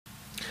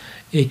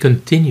A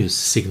continuous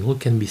signal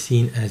can be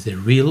seen as a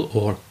real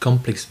or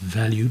complex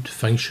valued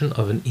function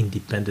of an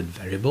independent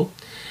variable.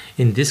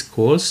 In this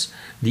course,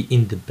 the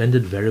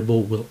independent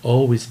variable will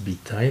always be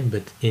time,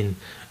 but in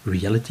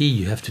reality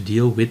you have to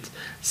deal with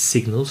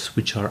signals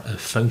which are a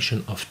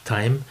function of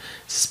time,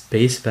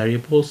 space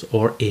variables,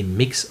 or a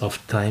mix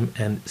of time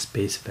and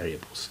space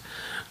variables.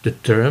 The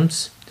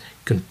terms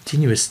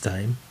continuous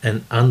time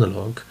and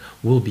analog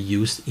will be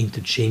used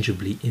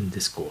interchangeably in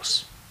this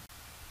course.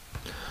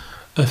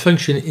 A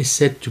function is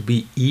said to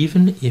be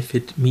even if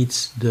it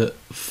meets the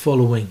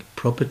following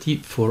property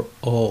for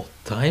all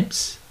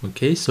times.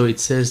 Okay, so it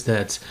says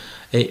that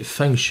a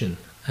function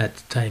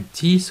at time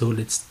t, so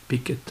let's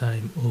pick a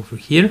time over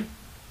here.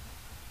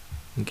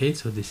 Okay,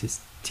 so this is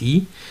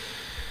t.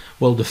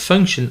 Well, the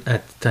function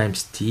at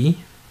times t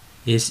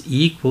is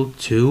equal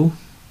to,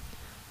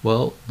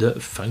 well,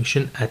 the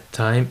function at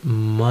time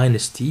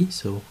minus t.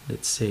 So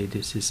let's say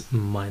this is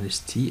minus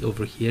t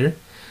over here,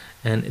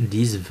 and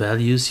these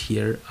values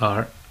here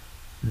are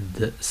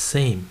the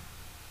same.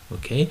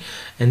 Okay,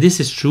 and this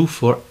is true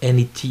for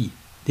any t.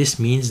 This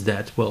means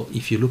that, well,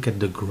 if you look at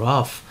the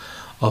graph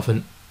of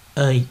an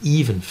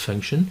uneven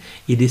function,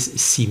 it is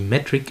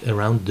symmetric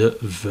around the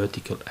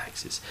vertical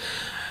axis.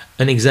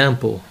 An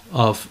example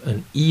of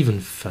an even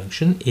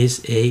function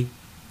is a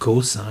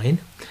cosine,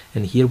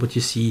 and here what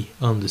you see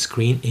on the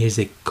screen is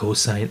a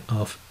cosine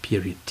of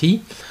period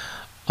t.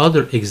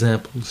 Other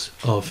examples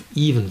of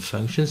even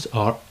functions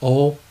are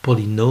all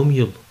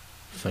polynomial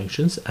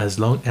functions as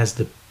long as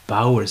the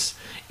powers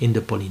in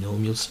the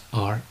polynomials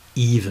are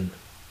even.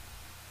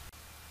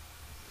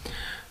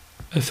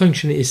 A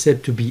function is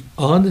said to be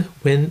odd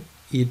when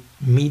it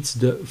meets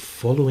the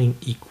following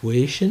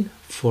equation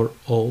for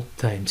all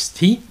times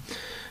t.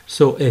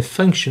 So a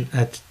function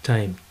at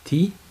time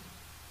t,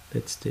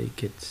 let's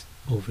take it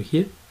over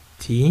here,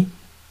 t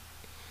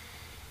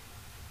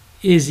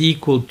is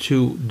equal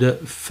to the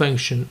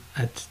function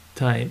at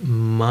time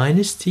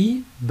minus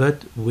t,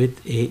 but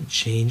with a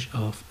change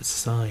of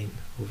sign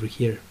over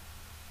here.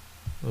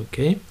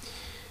 Okay,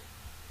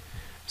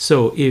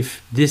 so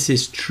if this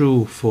is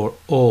true for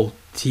all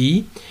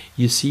t,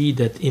 you see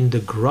that in the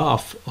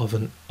graph of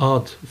an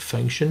odd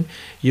function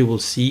you will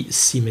see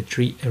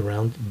symmetry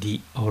around the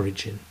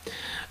origin.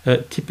 A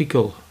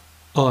typical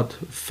odd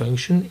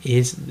function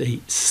is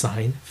the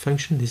sine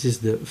function. This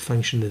is the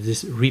function that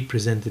is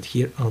represented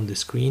here on the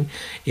screen,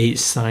 a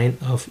sine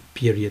of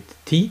period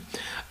t.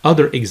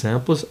 Other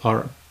examples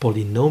are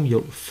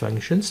polynomial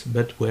functions,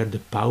 but where the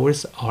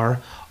powers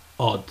are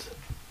odd.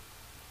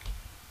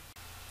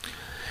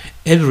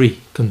 Every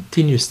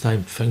continuous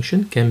time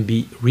function can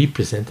be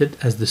represented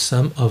as the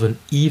sum of an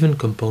even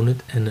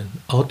component and an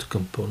odd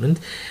component.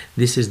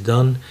 This is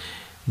done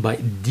by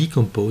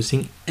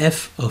decomposing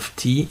f of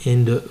t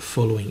in the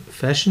following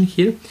fashion.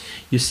 Here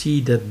you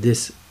see that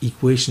this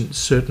equation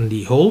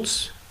certainly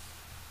holds,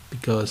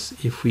 because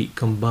if we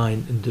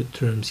combine the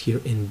terms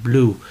here in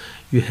blue,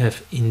 you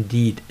have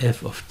indeed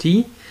f of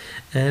t,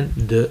 and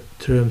the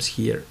terms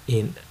here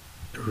in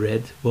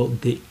red, well,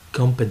 they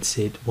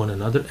compensate one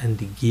another and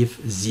they give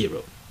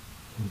 0.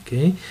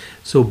 Okay,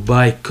 so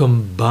by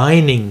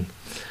combining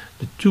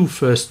the two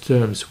first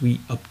terms we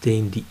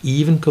obtain the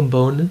even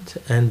component,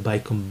 and by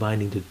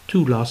combining the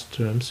two last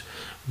terms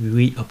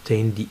we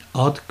obtain the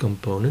odd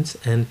components,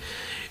 and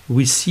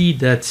we see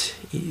that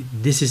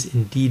this is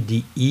indeed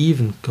the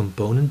even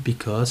component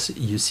because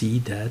you see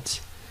that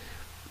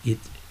it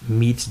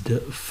meets the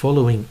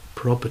following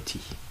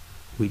property,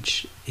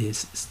 which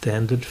is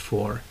standard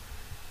for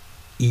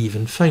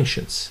even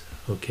functions.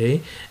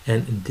 Okay,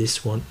 and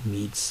this one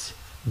meets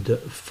the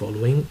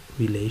following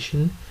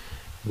relation,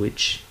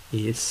 which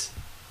is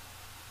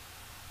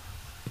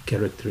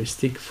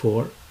characteristic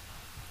for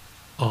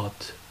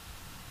odd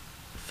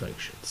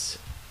functions.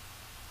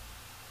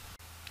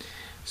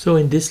 So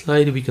in this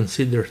slide we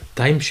consider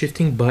time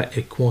shifting by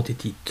a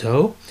quantity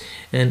tau,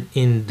 and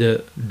in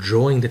the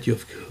drawing that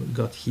you've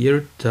got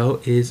here,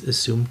 tau is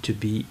assumed to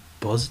be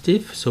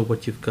positive. So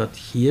what you've got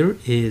here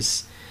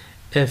is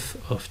f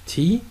of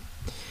t,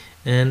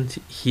 and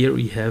here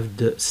we have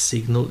the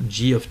signal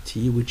g of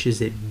t, which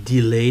is a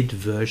delayed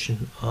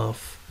version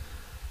of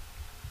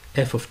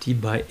f of t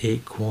by a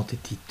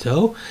quantity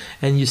tau.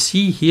 And you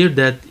see here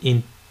that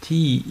in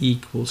t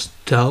equals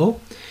tau,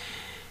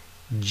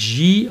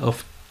 g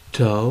of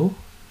tau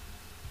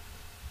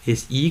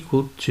is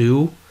equal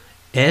to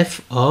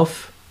f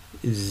of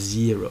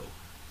 0.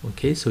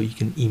 Okay, so you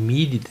can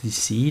immediately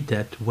see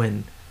that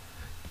when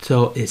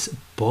tau is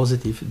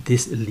positive,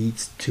 this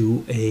leads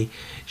to a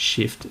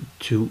shift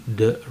to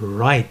the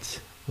right.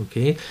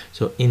 Okay,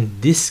 so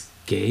in this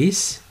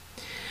case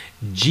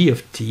g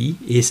of t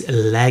is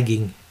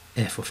lagging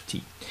f of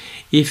t.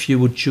 If you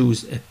would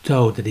choose a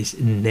tau that is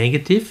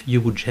negative, you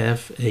would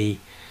have a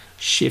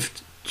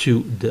shift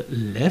to the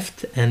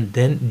left, and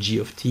then g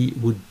of t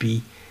would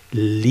be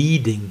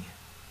leading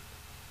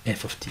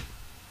f of t.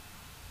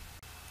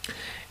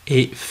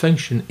 A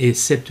function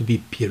is said to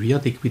be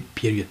periodic with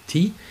period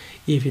t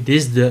if it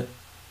is the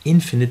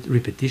infinite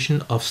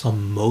repetition of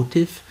some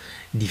motive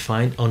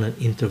defined on an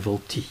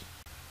interval t.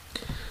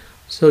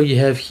 So you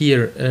have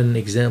here an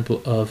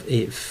example of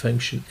a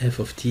function f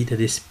of t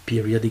that is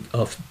periodic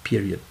of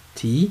period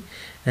t,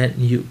 and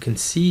you can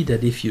see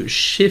that if you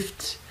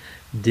shift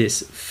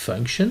this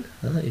function,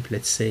 if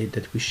let's say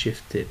that we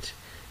shift it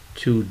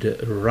to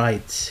the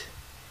right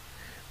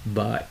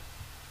by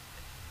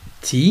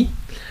t,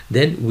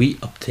 then we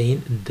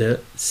obtain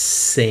the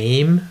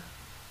same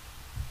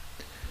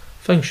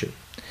function.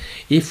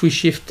 If we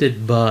shift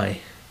it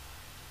by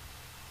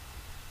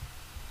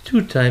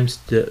 2 times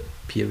the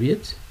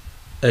period,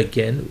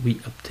 again we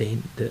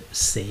obtain the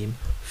same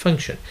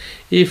function.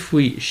 If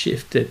we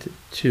shift it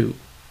to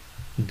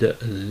the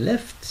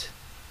left,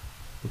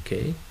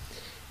 okay,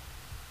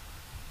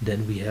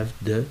 then we have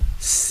the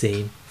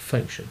same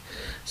function.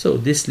 So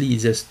this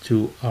leads us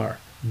to our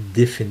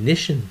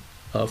definition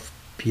of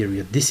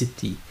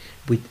periodicity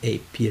with a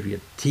period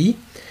t.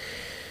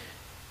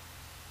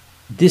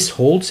 This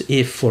holds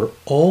if for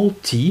all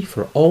t,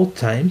 for all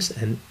times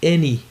and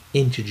any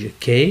integer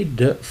k,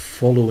 the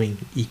following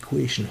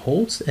equation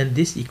holds, and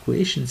this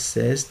equation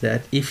says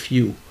that if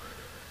you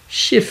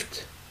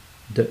shift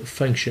the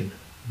function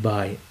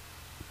by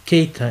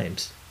k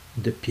times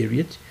the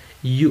period,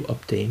 you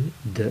obtain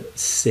the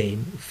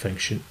same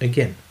function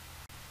again.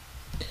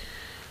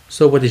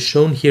 So what is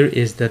shown here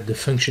is that the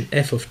function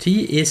f of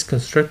t is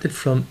constructed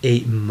from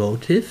a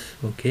motive,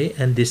 okay,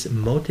 and this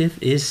motive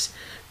is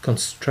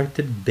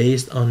constructed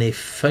based on a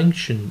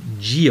function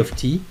g of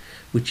t,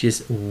 which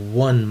is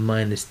 1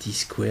 minus t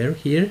squared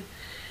here,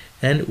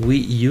 and we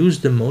use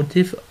the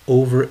motive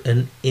over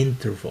an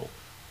interval.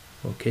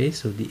 Okay,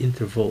 so the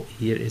interval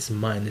here is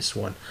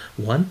 -1,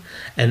 1,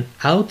 and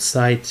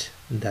outside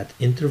that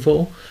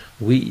interval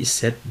we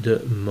set the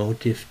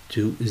motive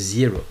to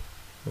 0.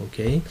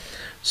 Okay,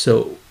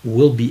 so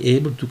we'll be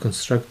able to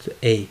construct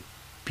a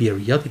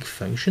periodic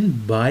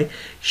function by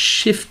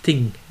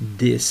shifting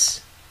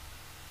this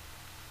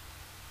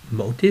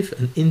motive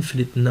an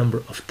infinite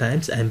number of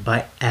times and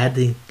by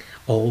adding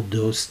all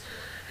those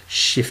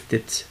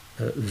shifted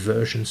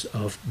versions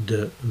of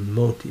the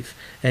motive.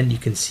 And you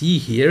can see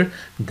here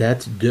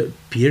that the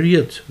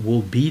period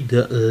will be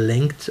the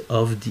length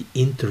of the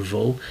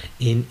interval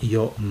in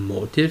your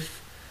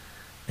motive,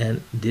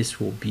 and this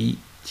will be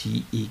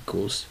t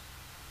equals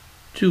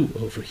 2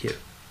 over here.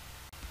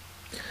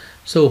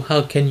 So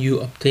how can you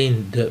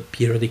obtain the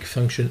periodic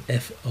function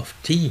f of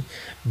t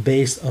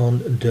based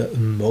on the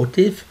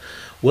motive?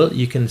 Well,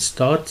 you can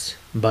start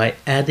by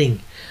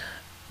adding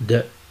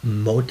the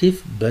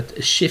motive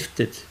but shift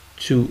it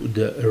to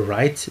the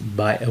right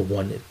by a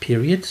 1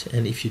 period,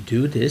 and if you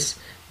do this,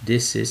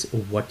 this is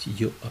what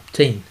you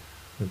obtain.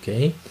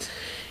 Okay,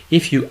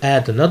 if you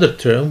add another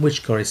term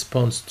which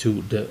corresponds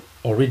to the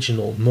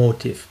original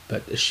motive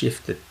but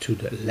shifted to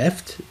the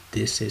left,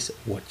 this is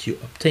what you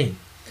obtain.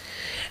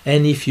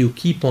 And if you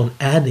keep on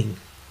adding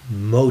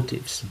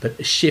motives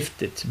but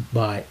shifted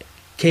by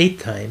k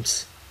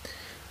times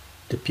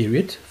the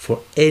period for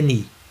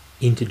any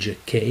integer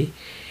k,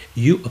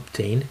 you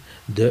obtain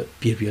the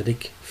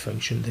periodic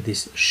function that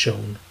is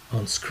shown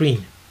on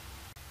screen.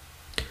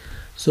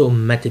 So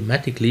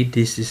mathematically,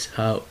 this is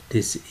how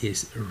this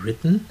is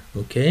written.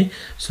 Okay,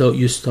 so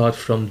you start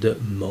from the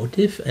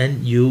motive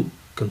and you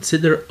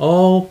consider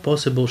all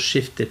possible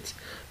shifted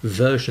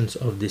versions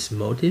of this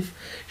motive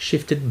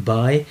shifted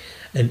by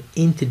an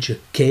integer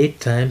k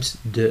times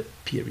the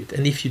period.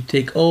 And if you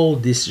take all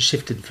these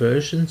shifted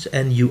versions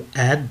and you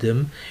add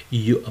them,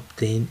 you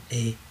obtain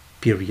a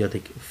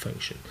periodic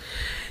function.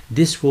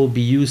 This will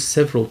be used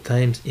several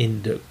times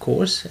in the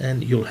course,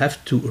 and you'll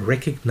have to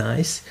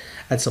recognize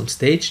at some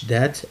stage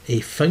that a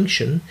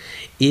function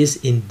is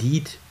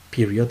indeed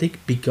periodic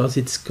because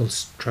it's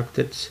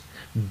constructed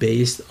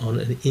based on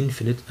an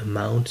infinite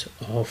amount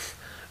of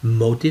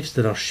motives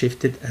that are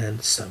shifted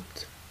and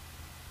summed.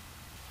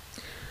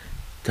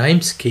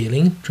 Time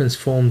scaling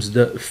transforms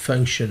the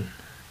function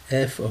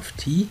f of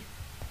t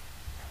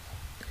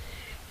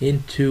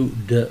into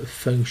the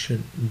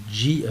function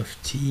g of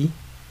t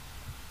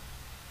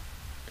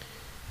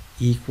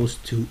equals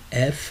to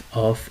f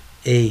of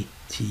a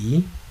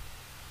t.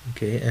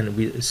 Okay, and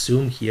we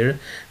assume here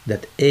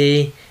that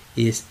a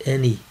is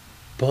any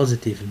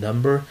positive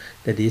number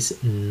that is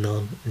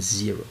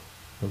non-zero.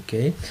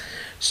 Okay,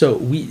 so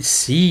we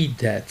see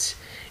that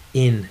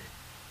in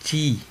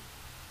t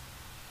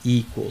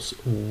equals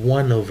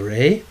 1 over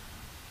a,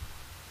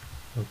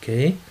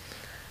 okay,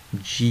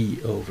 g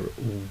over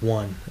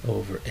 1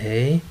 over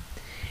a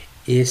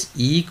is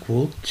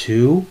equal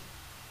to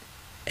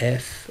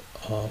f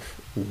of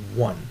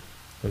 1.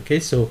 Okay,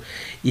 so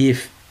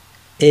if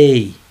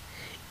a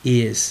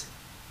is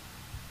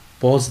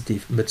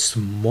positive but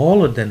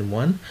smaller than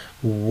 1,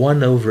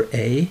 1 over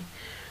a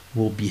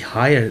will be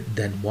higher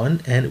than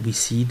 1, and we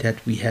see that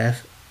we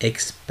have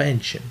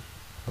expansion.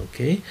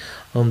 Okay,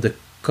 on the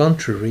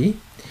contrary,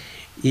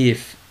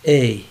 if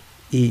a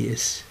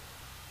is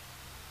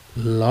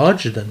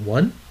larger than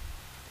 1,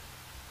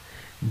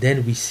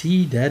 then we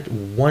see that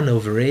 1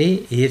 over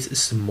a is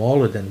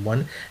smaller than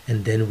 1,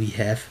 and then we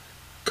have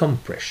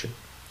compression.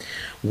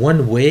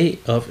 One way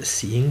of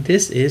seeing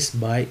this is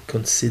by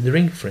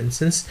considering, for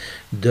instance,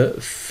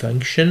 the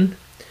function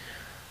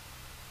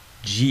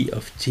g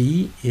of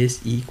t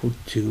is equal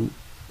to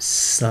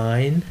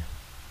sine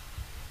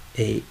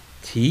a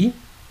t.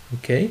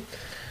 Okay,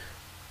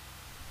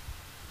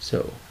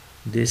 so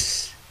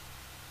this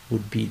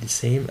would be the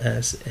same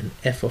as an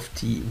f of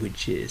t,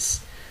 which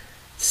is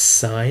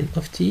sine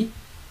of t.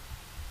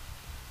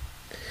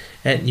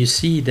 And you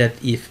see that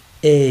if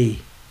a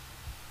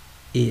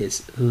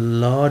is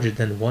larger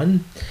than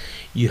 1,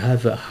 you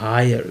have a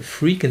higher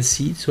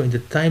frequency, so in the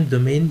time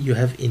domain you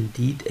have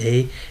indeed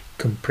a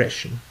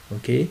compression.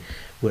 Okay,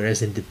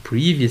 whereas in the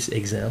previous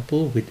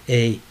example with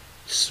a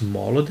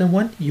smaller than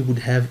 1, you would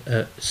have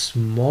a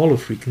smaller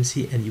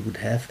frequency and you would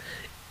have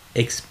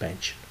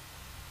expansion.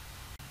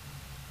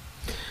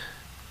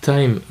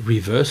 Time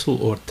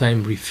reversal or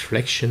time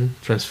reflection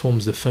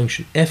transforms the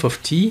function f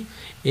of t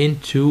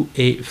into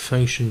a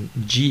function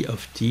g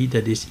of t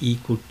that is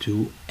equal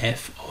to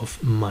f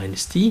of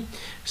minus t.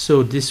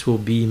 So this will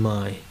be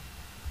my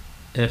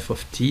f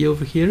of t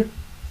over here,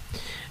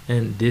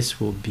 and this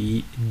will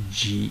be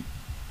g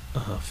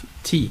of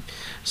t.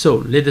 So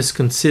let us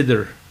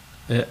consider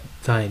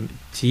time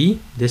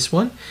t, this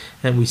one,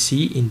 and we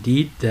see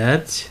indeed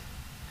that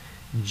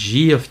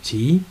g of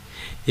t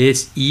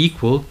is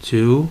equal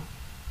to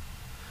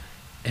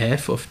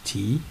f of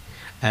t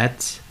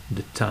at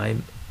the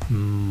time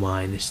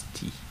minus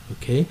t.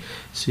 Okay,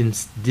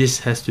 since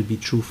this has to be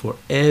true for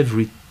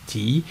every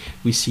t,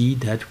 we see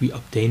that we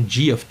obtain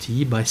g of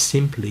t by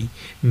simply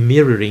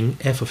mirroring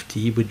f of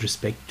t with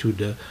respect to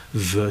the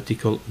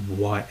vertical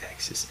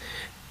y-axis.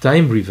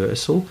 Time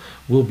reversal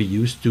will be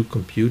used to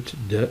compute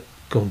the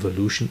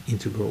convolution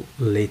integral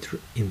later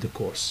in the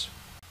course.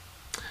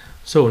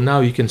 So now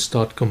you can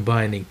start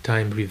combining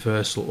time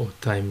reversal or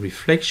time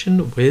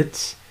reflection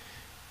with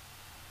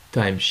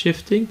time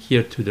shifting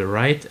here to the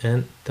right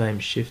and time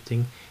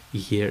shifting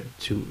here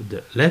to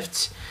the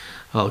left.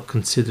 I'll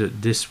consider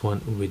this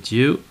one with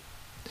you,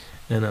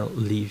 and I'll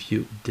leave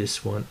you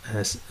this one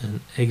as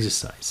an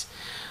exercise.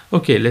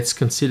 Okay, let's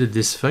consider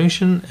this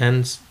function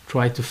and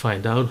try to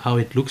find out how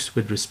it looks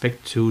with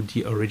respect to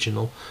the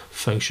original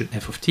function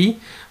f of t.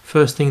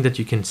 First thing that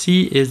you can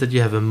see is that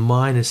you have a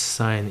minus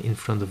sign in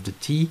front of the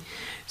t,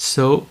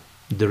 so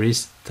there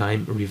is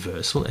time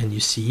reversal, and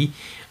you see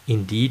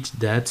indeed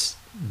that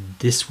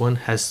this one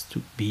has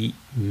to be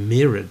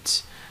mirrored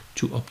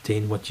to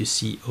obtain what you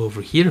see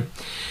over here.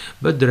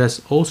 But there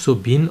has also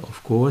been,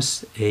 of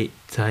course, a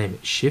time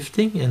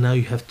shifting, and now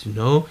you have to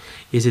know,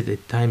 is it a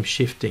time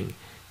shifting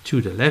to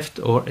the left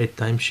or a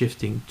time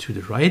shifting to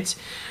the right?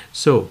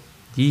 So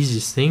the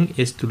easiest thing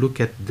is to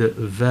look at the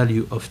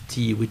value of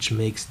t, which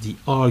makes the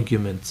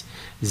argument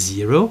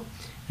 0,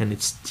 and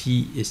its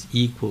t is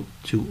equal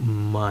to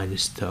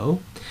minus tau.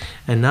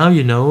 And now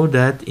you know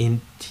that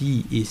in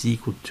t is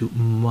equal to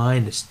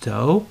minus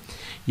tau,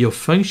 your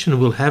function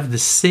will have the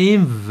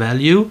same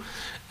value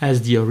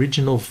as the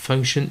original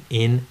function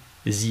in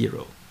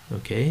 0.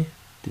 Okay,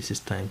 this is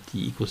time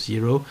t equals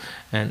 0,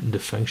 and the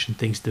function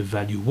takes the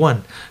value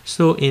 1.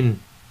 So in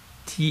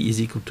t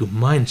is equal to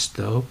minus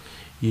tau,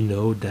 you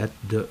know that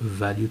the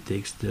value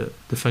takes the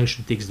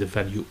function takes the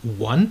value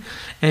 1,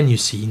 and you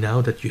see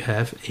now that you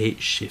have a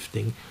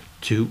shifting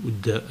to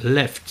the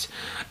left.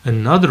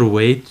 Another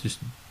way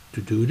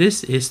to do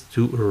this is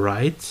to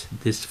write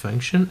this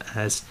function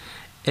as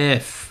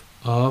f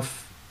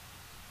of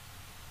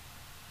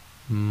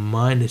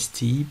minus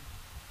t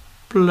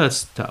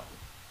plus tau.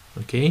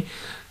 Okay,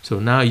 so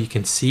now you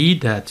can see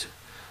that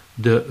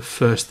the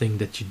first thing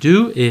that you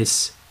do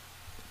is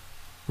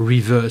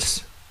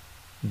reverse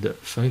the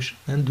function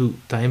and do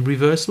time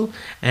reversal,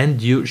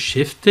 and you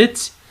shift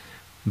it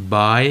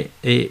by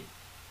a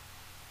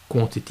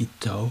quantity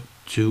tau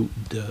to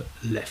the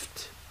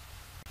left.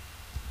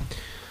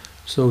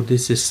 So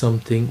this is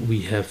something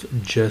we have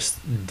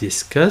just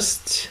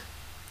discussed,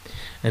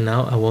 and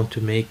now I want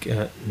to make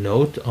a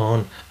note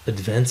on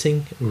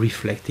advancing,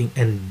 reflecting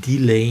and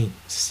delaying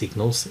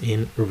signals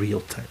in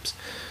real times.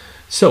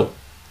 So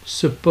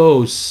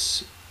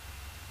suppose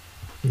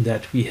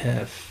that we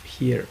have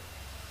here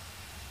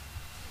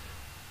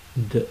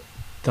the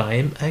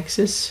time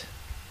axis,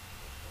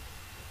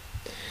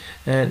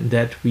 and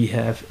that we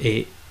have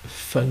a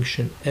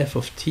function f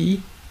of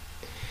t,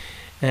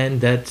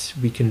 and that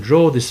we can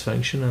draw this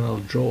function, and I'll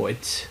draw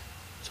it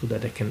so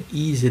that I can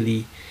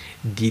easily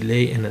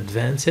delay and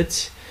advance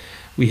it.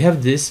 We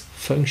have this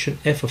function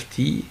f of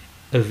t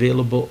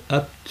available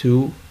up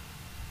to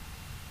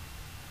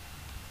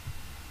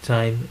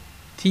time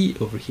t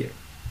over here.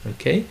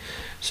 Okay,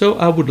 so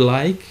I would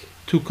like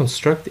to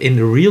construct in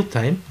real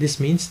time. This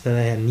means that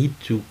I need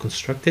to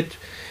construct it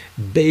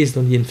based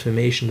on the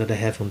information that I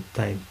have on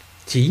time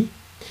t,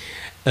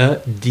 a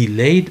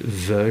delayed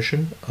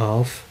version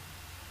of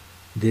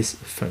this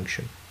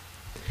function.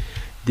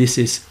 This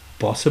is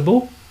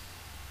possible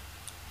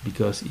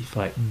because if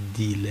I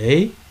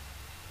delay,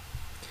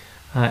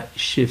 I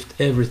shift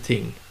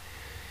everything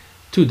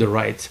to the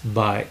right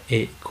by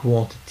a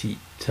quantity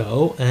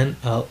tau, and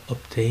I'll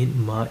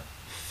obtain my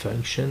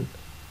function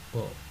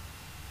well,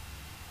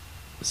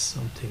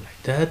 something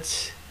like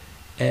that,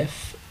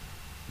 f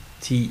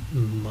t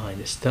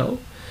minus tau,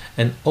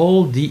 and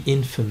all the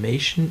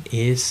information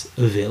is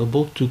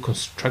available to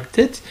construct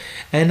it,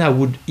 and I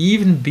would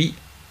even be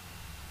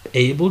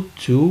able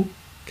to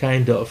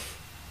kind of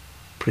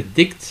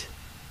predict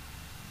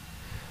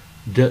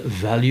the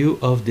value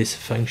of this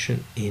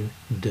function in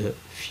the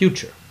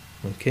future.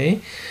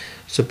 Okay,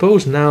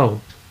 suppose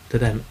now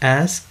that I'm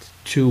asked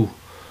to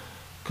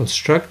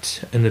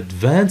construct an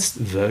advanced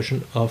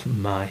version of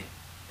my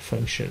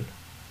function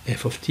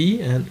f of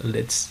t, and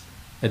let's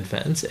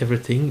advance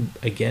everything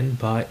again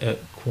by a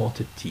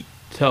quantity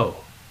tau.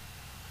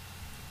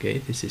 Okay,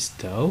 this is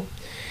tau.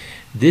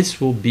 This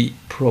will be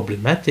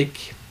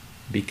problematic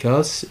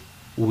because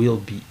we'll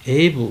be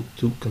able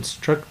to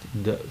construct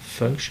the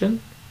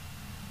function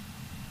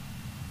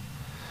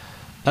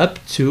up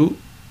to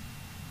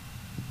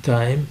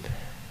time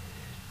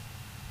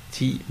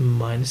t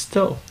minus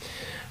tau,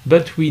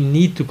 but we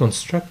need to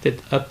construct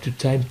it up to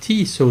time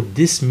t, so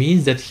this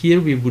means that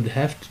here we would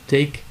have to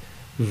take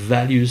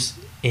values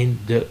in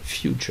the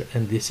future,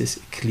 and this is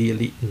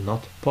clearly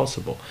not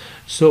possible.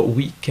 So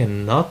we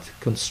cannot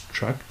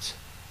construct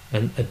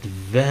an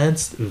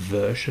advanced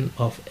version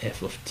of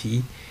f of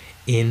t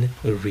in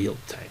real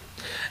time,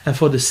 and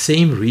for the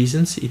same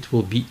reasons it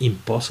will be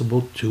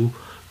impossible to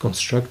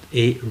construct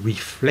a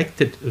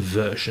reflected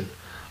version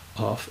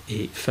of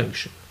a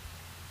function.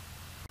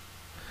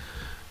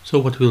 So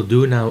what we'll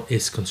do now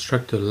is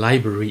construct a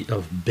library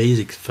of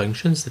basic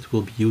functions that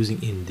we'll be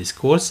using in this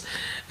course,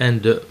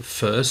 and the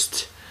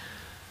first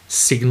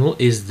signal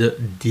is the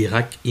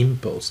Dirac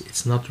impulse.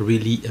 It's not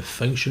really a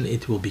function,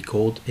 it will be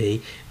called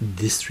a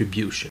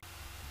distribution.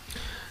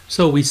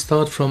 So we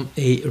start from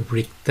a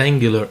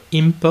rectangular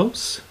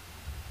impulse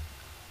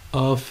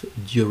of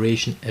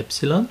duration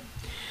epsilon,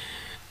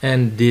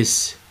 and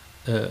this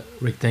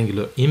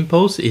rectangular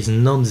impulse is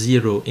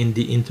non-zero in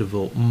the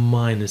interval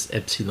minus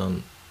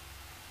epsilon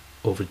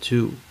over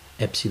 2,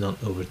 epsilon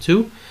over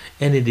 2,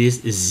 and it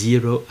is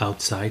 0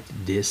 outside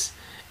this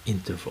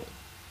interval.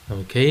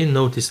 Okay,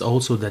 notice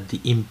also that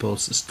the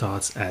impulse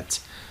starts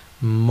at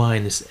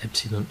minus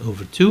epsilon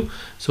over 2,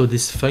 so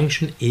this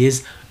function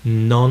is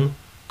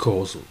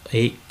non-causal.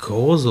 A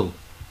causal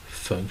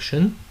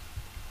function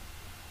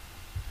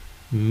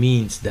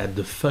means that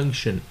the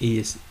function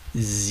is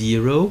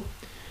 0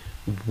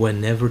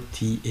 whenever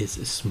t is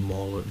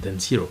smaller than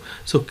 0.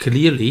 So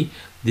clearly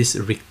this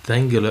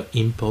rectangular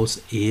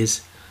impulse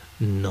is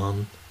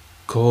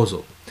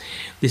non-causal.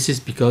 This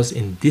is because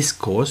in this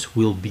course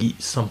we'll be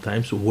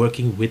sometimes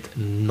working with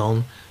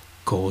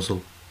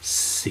non-causal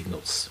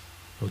signals.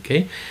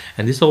 Okay,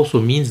 and this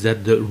also means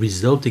that the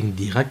resulting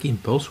Dirac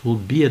impulse will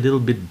be a little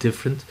bit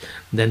different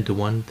than the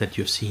one that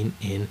you've seen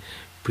in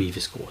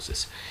previous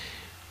courses.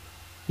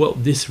 Well,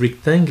 this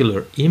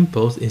rectangular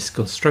impulse is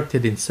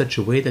constructed in such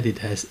a way that it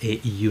has a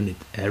unit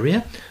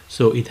area,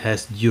 so it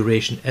has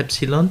duration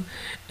epsilon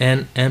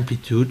and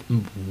amplitude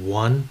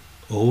 1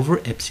 over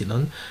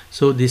epsilon,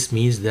 so this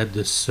means that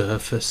the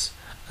surface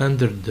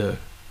under the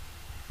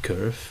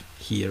curve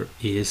here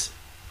is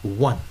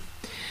 1.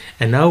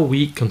 And now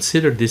we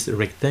consider this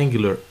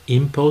rectangular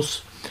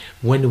impulse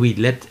when we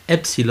let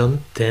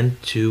epsilon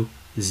tend to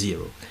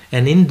 0.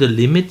 And in the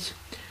limit,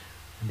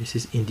 this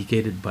is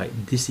indicated by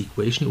this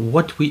equation,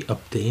 what we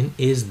obtain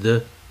is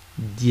the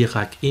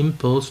Dirac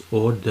impulse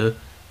or the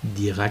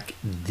Dirac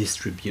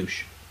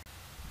distribution.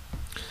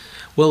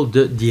 Well,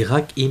 the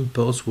Dirac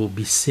impulse will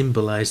be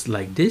symbolized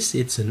like this.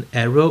 It's an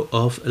arrow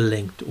of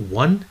length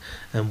 1.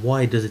 And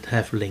why does it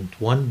have length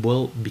 1?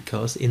 Well,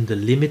 because in the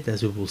limit,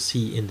 as we will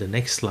see in the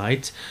next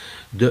slide,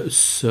 the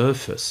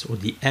surface or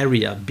the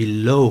area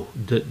below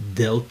the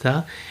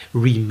delta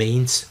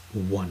remains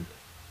 1.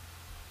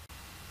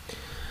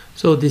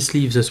 So this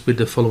leaves us with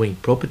the following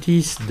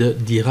properties. The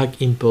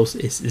Dirac impulse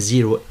is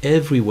 0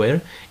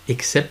 everywhere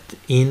except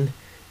in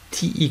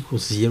t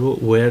equals 0,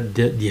 where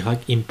the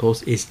Dirac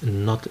impulse is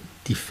not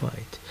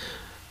defined.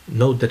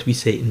 Note that we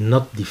say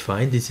not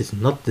defined. This is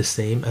not the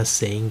same as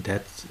saying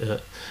that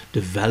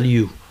the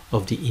value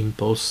of the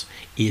impulse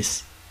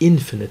is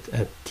infinite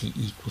at t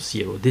equals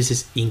 0. This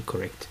is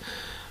incorrect.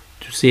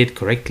 To say it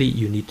correctly,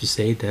 you need to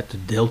say that the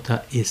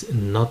delta is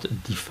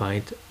not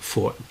defined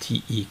for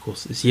t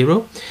equals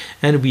 0.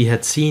 And we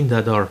had seen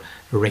that our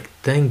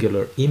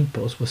rectangular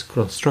impulse was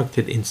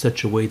constructed in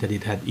such a way that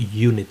it had a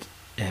unit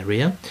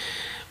area.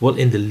 Well,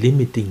 in the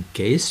limiting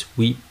case,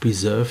 we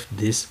preserve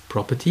this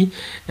property,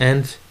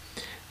 and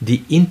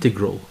the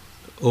integral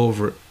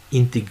over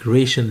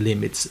integration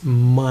limits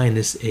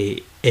minus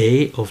a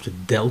of the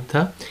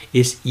delta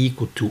is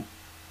equal to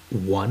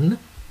 1,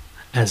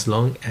 as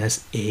long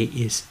as a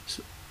is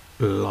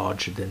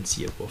larger than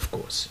 0, of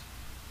course.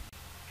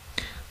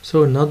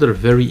 So another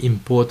very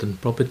important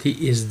property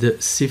is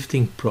the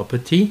sifting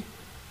property,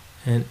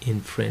 and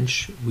in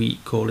French we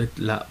call it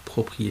la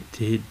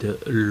propriété de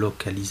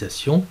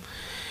localisation,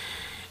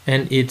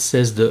 and it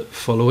says the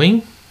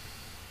following.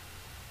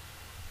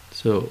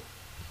 So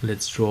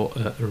let's draw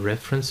a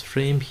reference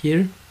frame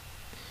here,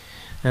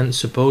 and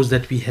suppose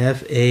that we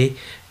have a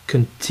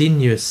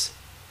continuous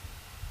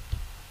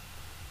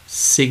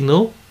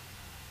signal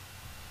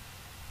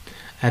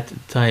at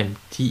time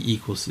t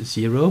equals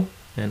 0,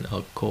 and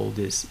I'll call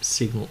this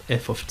signal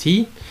f of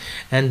t,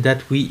 and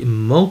that we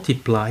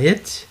multiply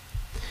it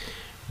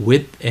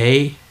with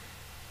a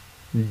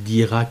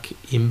Dirac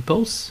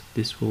impulse.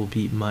 This will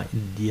be my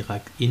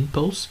Dirac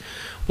impulse.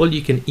 Well,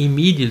 you can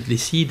immediately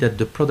see that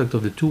the product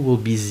of the two will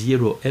be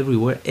 0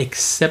 everywhere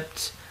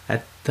except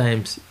at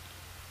time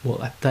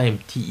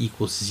t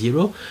equals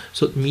 0.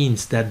 So it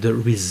means that the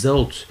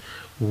result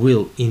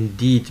will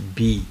indeed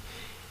be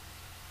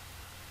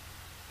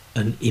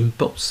an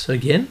impulse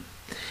again,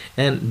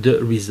 and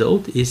the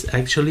result is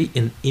actually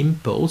an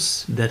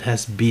impulse that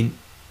has been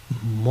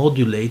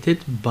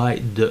modulated by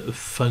the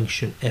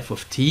function f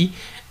of t,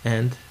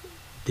 and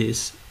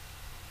this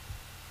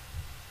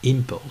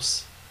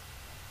impulse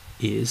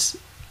is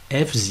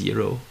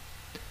f0.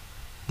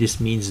 This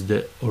means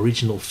the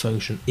original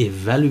function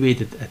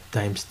evaluated at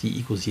times t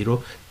equals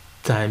 0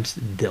 times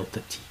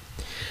delta t.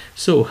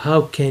 So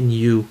how can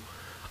you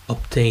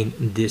obtain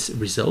this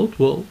result?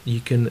 Well, you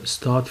can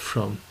start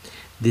from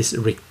this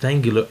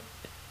rectangular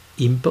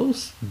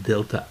impulse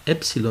delta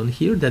epsilon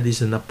here, that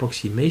is an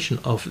approximation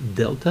of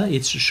delta.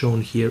 It's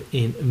shown here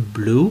in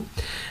blue,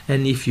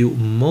 and if you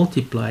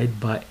multiply it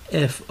by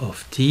f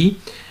of t,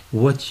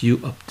 what you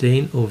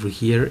obtain over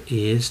here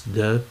is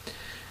the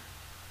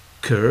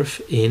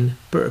curve in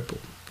purple.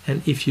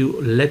 And if you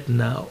let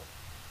now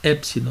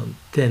epsilon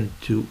tend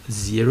to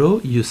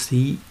 0, you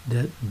see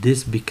that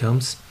this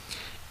becomes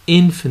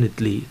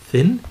infinitely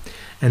thin,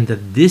 and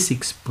that this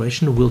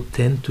expression will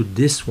tend to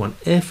this one.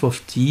 F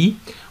of t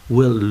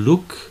will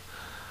look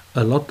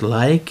a lot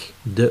like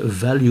the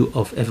value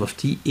of f of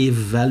t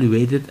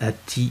evaluated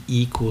at t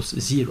equals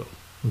 0.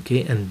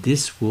 Okay, and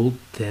this will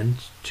tend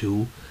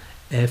to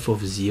f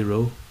of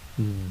 0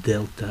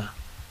 delta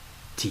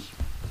t.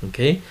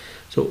 Okay,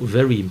 so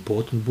very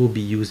important. We'll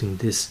be using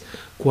this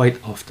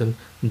quite often,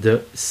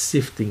 the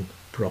sifting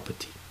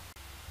property.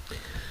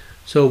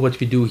 So what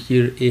we do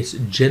here is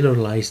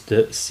generalize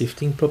the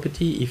sifting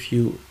property. If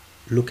you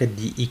look at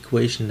the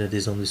equation that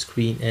is on the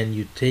screen and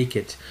you take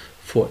it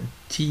for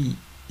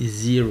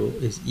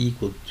t0 is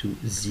equal to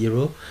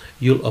 0,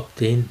 you'll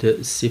obtain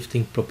the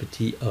sifting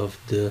property of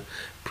the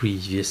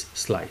previous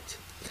slide.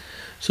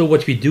 So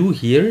what we do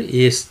here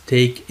is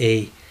take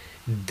a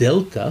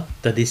delta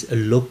that is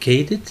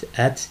located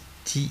at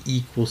t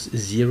equals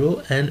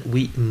 0, and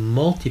we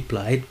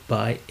multiply it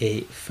by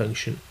a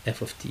function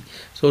f of t.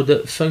 So the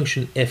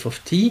function f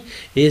of t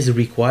is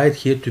required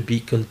here to be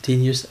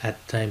continuous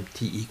at time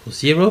t equals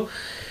 0.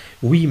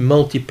 We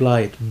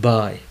multiply it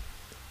by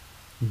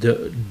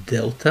the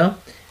delta,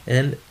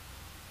 and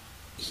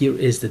here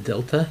is the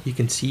delta. You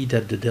can see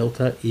that the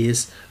delta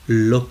is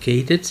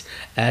located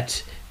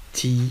at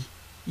t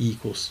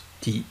equals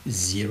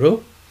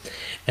t0,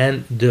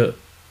 and the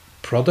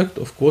product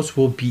of course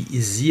will be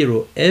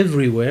 0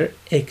 everywhere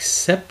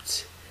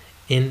except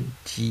in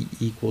t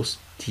equals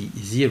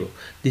t0.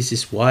 This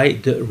is why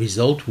the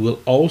result will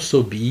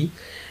also be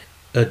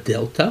a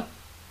delta,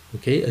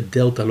 okay, a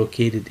delta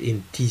located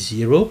in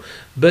t0,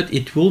 but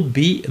it will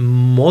be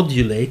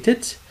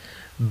modulated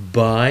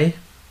by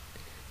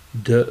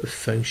the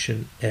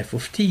function f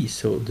of t.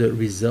 So the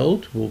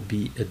result will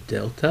be a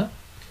delta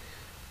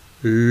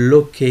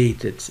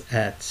located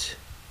at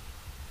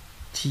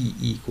t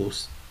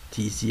equals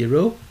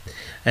t0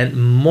 and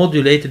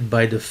modulated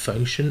by the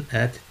function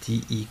at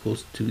t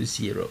equals to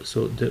 0.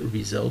 So the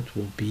result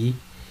will be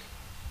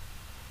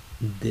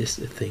this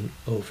thing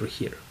over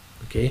here.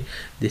 Okay,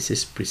 this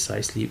is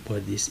precisely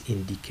what is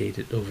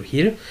indicated over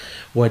here.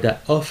 What I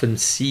often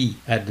see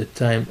at the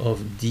time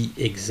of the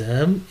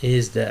exam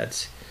is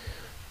that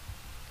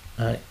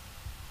I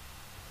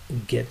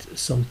get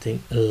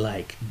something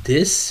like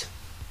this.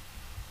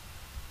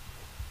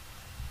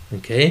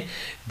 Okay,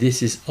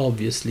 this is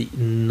obviously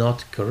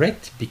not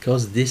correct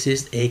because this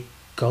is a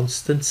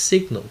constant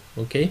signal.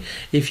 Okay,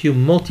 if you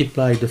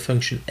multiply the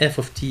function f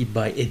of t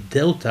by a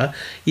delta,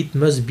 it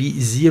must be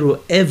 0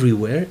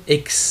 everywhere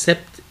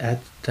except at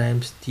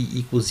times t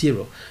equals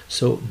 0.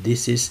 So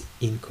this is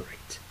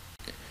incorrect.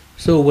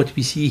 So what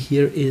we see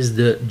here is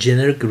the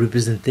generic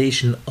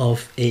representation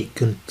of a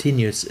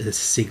continuous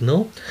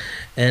signal,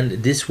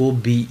 and this will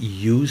be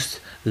used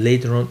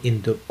later on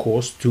in the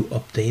course to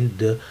obtain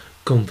the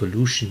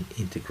convolution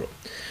integral.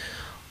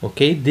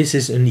 Okay, this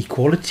is an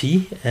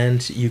equality,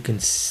 and you can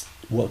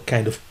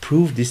kind of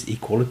prove this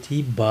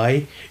equality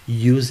by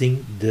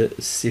using the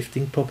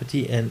sifting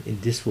property, and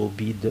this will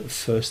be the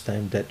first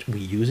time that we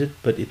use it,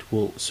 but it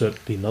will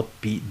certainly not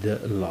be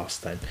the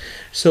last time.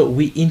 So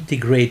we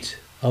integrate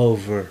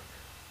over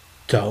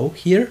tau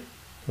here.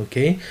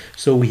 Okay,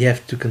 so we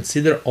have to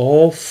consider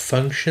all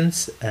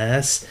functions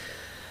as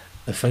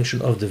a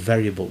function of the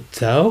variable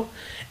tau,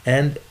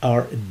 and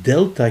our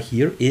delta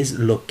here is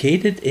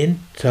located in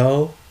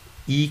tau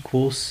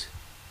equals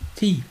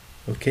t.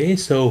 Okay,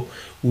 so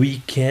we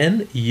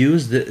can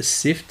use the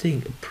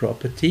sifting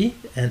property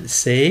and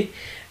say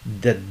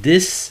that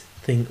this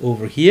thing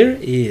over here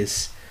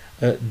is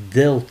a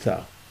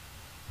delta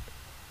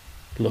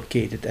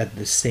located at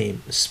the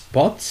same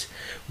spot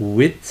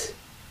with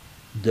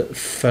the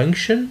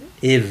function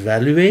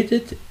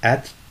evaluated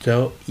at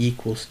tau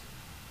equals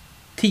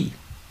t.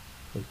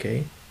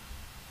 Okay,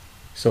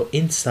 so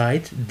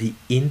inside the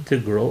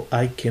integral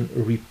I can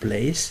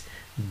replace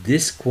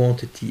this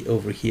quantity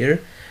over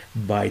here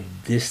by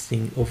this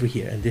thing over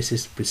here, and this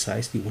is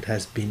precisely what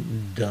has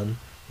been done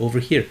over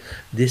here.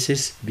 This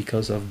is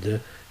because of the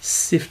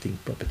sifting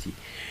property.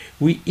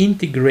 We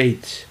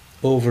integrate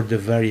over the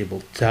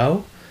variable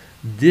tau.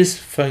 This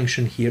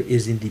function here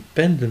is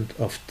independent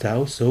of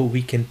tau, so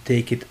we can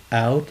take it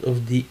out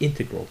of the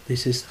integral.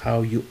 This is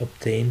how you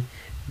obtain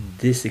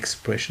this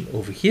expression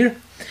over here,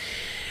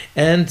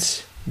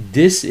 and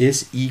this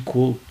is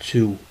equal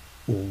to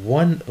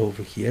 1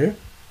 over here,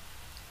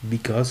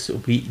 because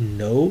we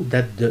know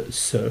that the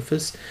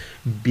surface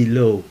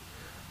below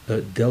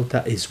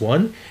delta is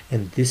 1,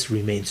 and this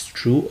remains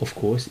true, of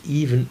course,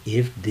 even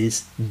if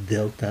this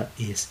delta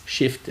is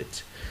shifted.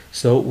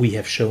 So we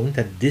have shown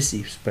that this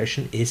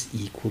expression is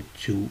equal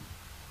to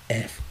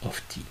f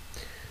of t.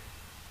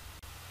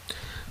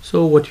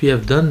 So what we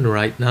have done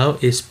right now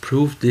is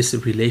prove this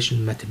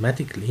relation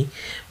mathematically,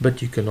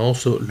 but you can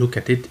also look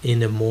at it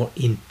in a more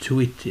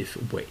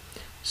intuitive way.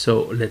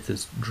 So let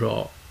us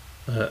draw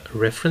a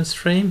reference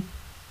frame.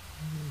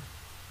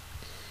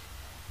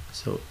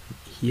 So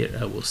here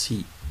I will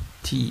see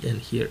t, and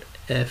here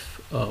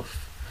f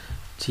of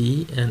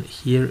t, and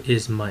here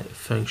is my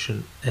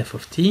function f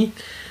of t.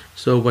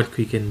 So what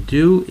we can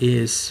do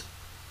is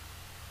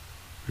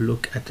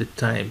look at the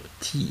time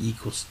t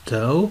equals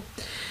tau,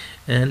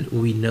 and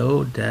we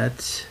know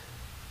that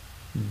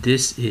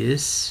this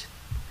is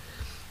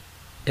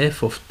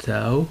f of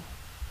tau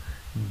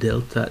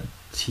delta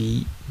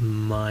t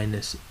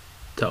minus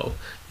tau.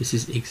 This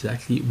is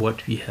exactly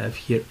what we have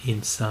here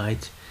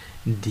inside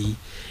the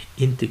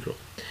integral.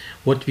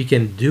 What we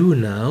can do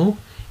now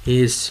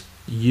is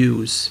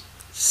use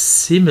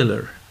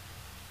similar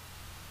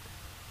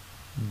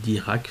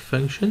Dirac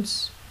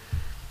functions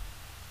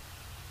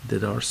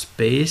that are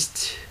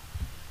spaced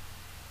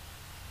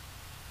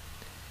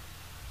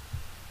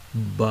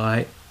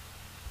by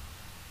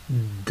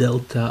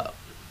delta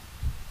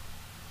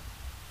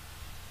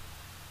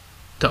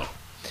tau,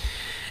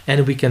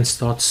 and we can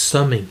start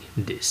summing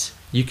this.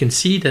 You can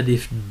see that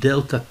if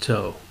delta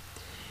tau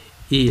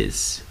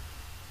is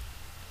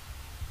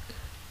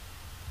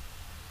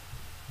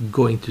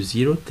going to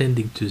 0,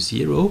 tending to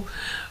 0,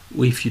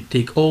 if you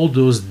take all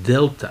those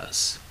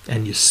deltas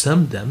and you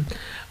sum them,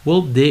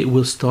 well, they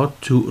will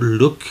start to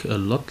look a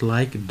lot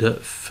like the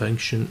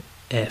function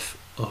f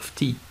of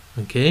t.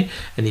 Okay,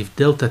 and if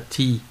delta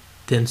t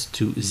tends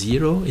to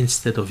 0,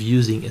 instead of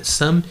using a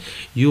sum,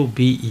 you'll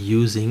be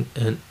using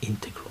an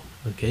integral.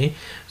 Okay,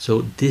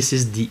 so this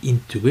is the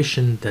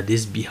intuition that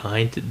is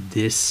behind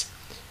this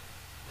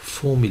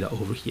formula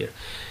over here.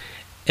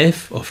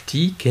 F of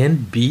t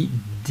can be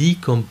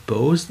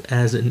decomposed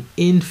as an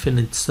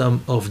infinite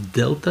sum of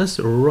deltas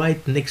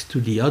right next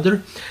to the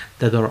other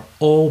that are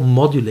all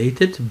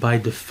modulated by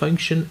the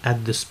function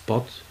at the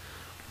spot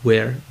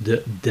where the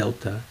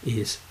delta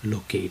is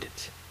located.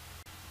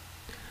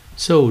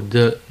 So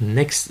the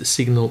next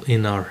signal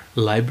in our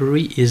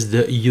library is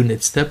the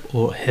unit step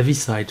or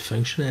heaviside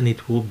function, and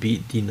it will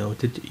be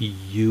denoted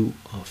u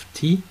of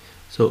t.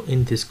 So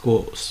in this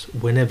course,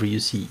 whenever you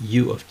see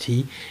u of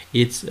t,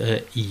 it's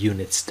a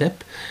unit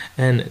step,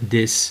 and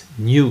this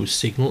new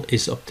signal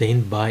is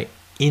obtained by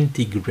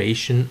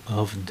integration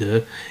of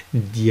the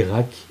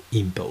Dirac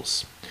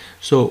impulse.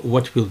 So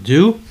what we'll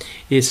do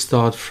is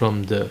start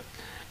from the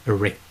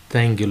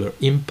rectangular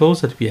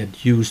impulse that we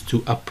had used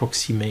to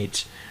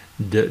approximate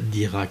the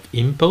Dirac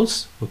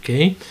impulse.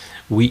 Okay,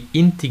 we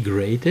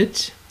integrate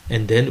it,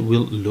 and then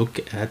we'll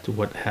look at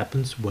what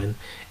happens when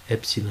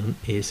epsilon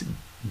is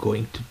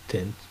going to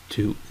tend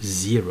to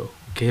 0.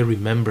 Okay,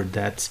 remember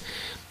that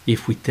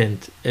if we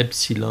tend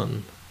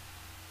epsilon,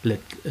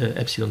 let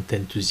epsilon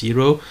tend to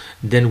 0,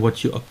 then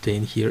what you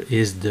obtain here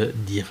is the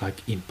Dirac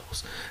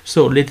impulse.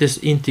 So let us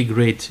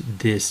integrate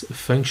this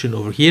function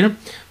over here.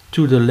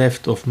 To the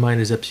left of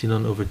minus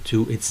epsilon over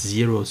 2, it's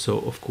 0, so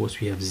of course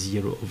we have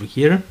 0 over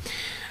here.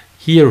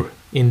 Here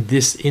in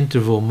this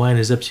interval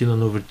minus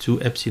epsilon over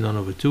 2,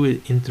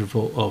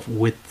 interval of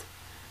width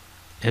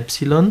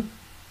epsilon,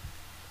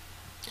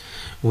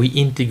 we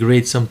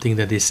integrate something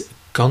that is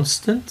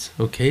constant.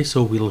 Okay,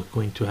 so we're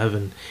going to have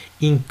an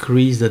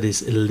increase that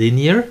is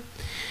linear,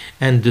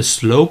 and the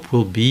slope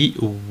will be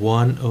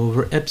 1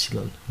 over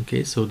epsilon.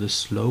 Okay, so the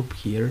slope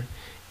here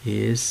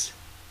is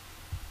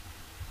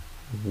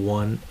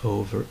 1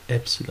 over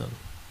epsilon.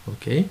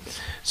 Okay,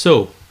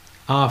 so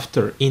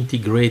after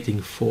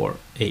integrating for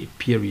a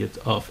period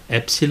of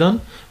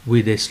epsilon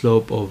with a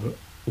slope over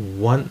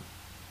 1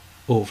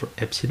 over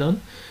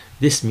epsilon,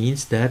 this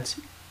means that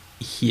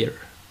here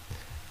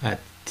at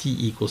t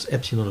equals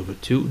epsilon over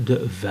 2, the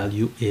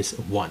value is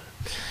 1.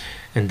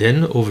 And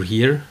then over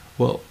here,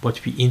 well,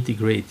 what we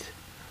integrate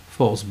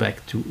falls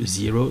back to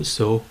 0,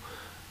 so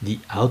the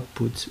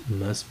output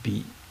must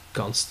be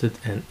constant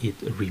and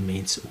it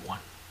remains 1.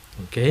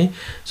 Okay,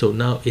 so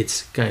now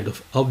it's kind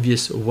of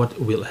obvious what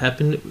will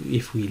happen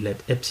if we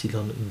let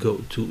epsilon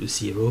go to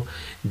 0.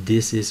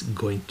 This is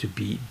going to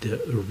be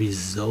the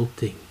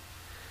resulting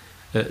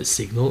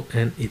signal,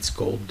 and it's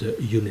called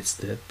the unit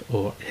step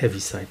or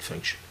Heaviside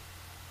function.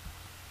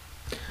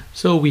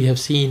 So we have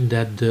seen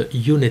that the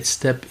unit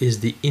step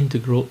is the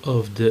integral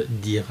of the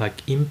Dirac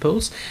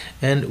impulse,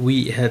 and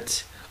we had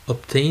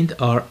obtained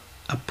our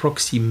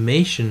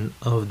approximation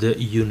of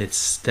the unit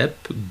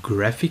step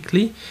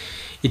graphically.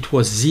 It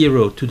was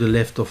 0 to the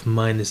left of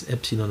minus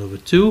epsilon over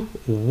 2,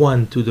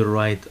 1 to the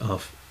right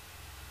of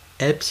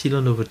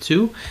epsilon over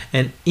 2,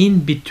 and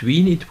in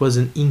between it was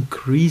an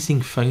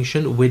increasing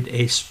function with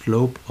a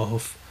slope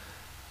of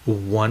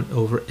 1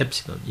 over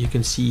epsilon. You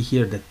can see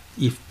here that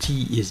if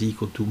t is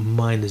equal to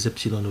minus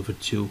epsilon over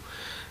 2,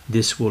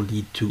 this will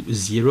lead to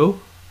 0.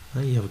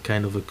 You have a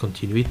kind of a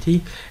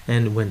continuity,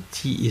 and when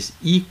t is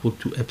equal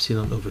to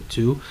epsilon over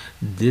 2,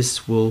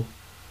 this will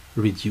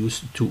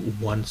reduce to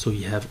 1, so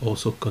you have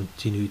also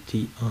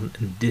continuity on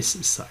this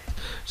side.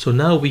 So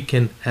now we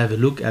can have a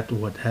look at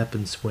what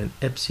happens when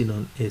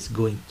epsilon is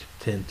going to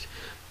tend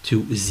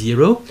to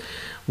 0.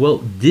 Well,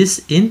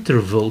 this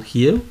interval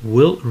here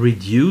will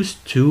reduce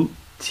to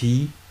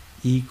t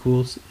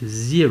equals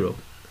 0.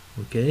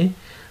 Okay,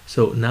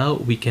 so now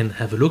we can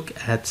have a look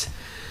at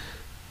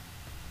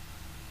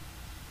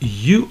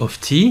u of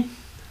t,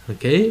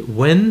 okay,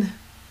 when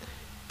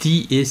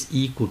t is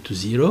equal to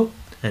 0,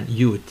 and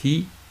u of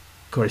t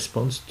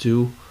corresponds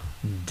to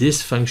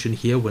this function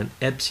here when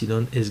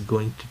epsilon is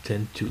going to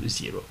tend to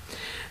 0.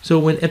 So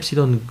when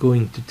epsilon is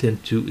going to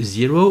tend to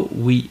 0,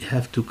 we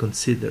have to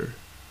consider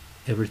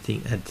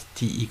everything at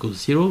t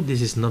equals 0.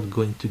 This is not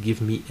going to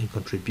give me a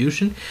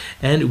contribution,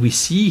 and we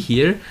see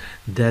here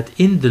that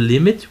in the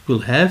limit we'll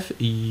have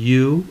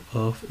u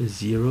of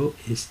 0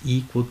 is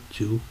equal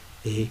to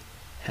a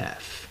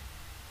half.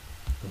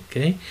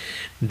 Okay,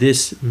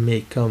 this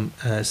may come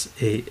as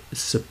a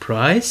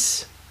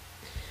surprise,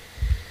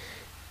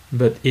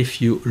 but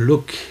if you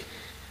look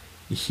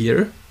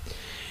here,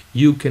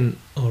 you can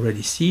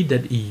already see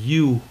that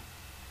u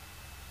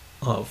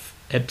of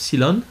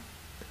epsilon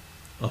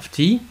of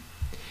t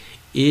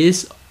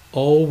is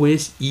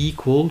always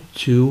equal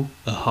to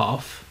a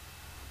half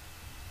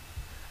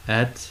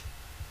at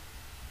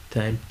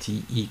time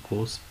t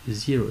equals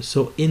 0.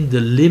 So in the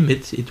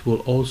limit it will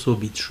also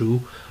be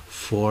true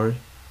for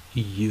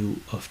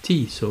u of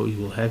t. So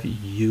you will have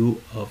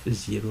u of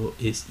 0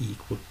 is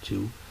equal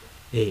to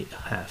a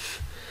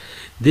half.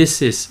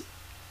 This is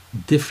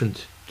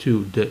different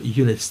to the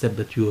unit step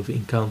that you have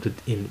encountered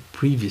in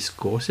previous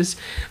courses.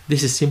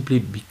 This is simply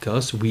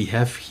because we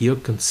have here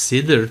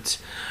considered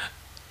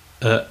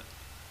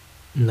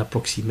an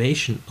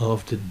approximation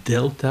of the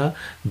delta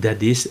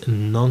that is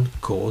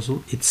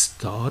non-causal. It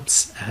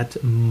starts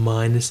at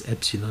minus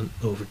epsilon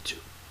over 2.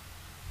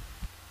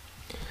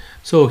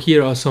 So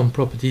here are some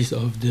properties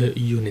of the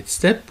unit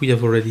step. We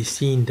have already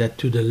seen that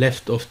to the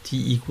left of t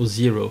equals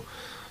 0,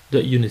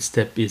 the unit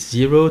step is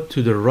 0.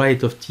 To the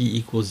right of t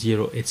equals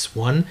 0, it's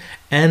 1.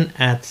 And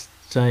at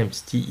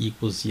times t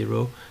equals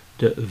 0,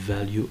 the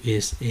value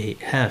is a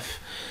half.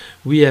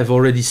 We have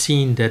already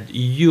seen that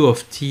u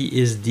of t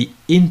is the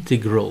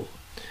integral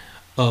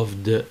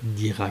of the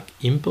Dirac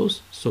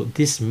impulse. So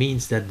this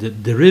means that the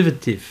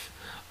derivative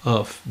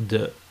of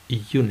the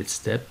unit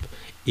step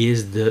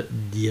is the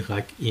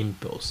Dirac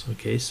impulse.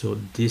 Okay, so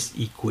this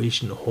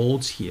equation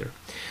holds here.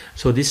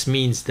 So this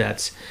means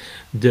that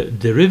the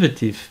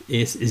derivative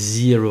is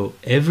 0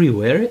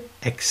 everywhere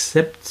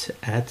except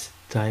at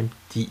time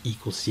t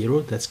equals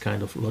 0. That's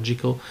kind of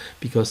logical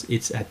because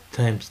it's at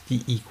times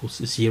t equals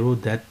 0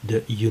 that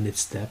the unit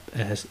step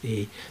has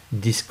a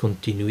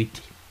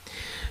discontinuity.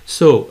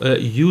 So a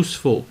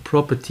useful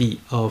property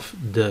of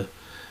the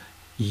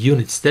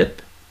unit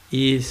step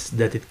is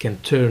that it can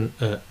turn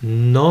a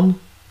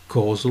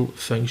non-causal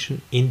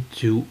function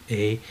into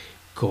a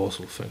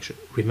causal function.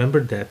 Remember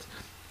that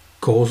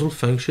causal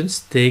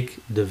functions take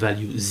the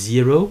value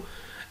 0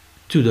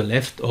 to the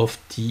left of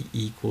t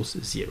equals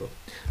 0.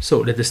 So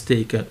let us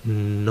take a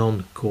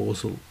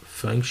non-causal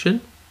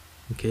function.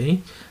 Okay,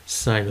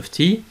 sine of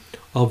t.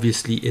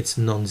 Obviously it's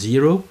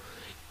non-zero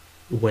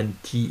when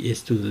t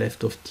is to the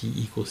left of t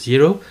equals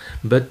 0,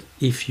 but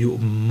if you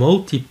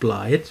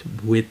multiply it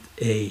with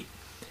a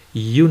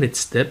unit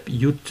step,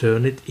 you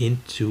turn it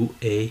into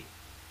a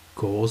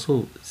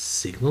causal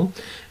signal,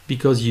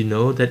 because you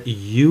know that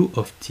u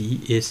of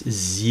t is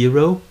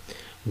 0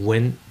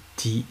 when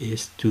t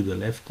is to the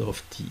left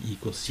of t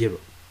equals 0.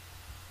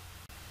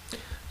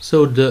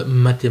 So the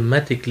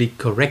mathematically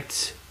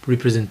correct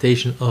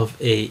representation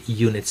of a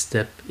unit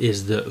step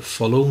is the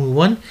following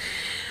one.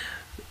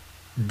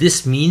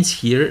 This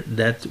means here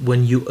that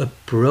when you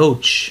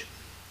approach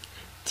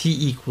t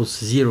equals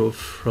 0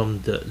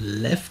 from the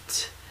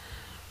left,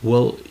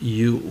 well,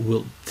 you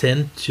will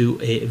tend to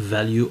a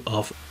value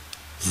of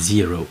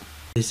 0.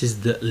 This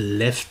is the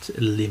left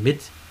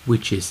limit,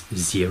 which is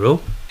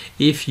 0.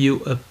 If you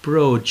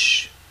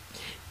approach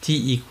t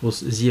equals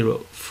 0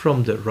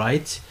 from the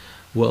right,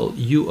 well,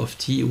 u of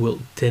t will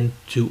tend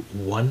to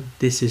 1.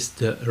 This is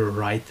the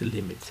right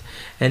limit.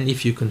 And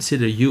if you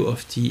consider u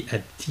of t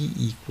at t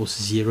equals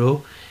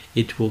 0,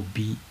 it will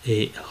be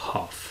a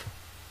half.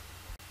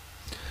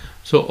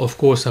 So of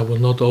course I will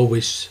not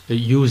always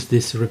use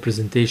this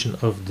representation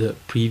of the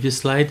previous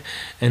slide,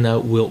 and I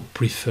will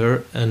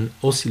prefer an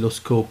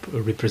oscilloscope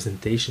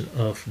representation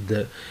of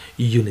the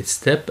unit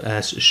step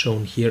as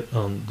shown here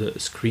on the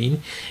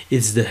screen.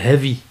 It's the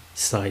heavy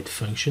side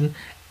function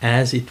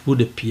as it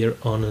would appear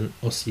on an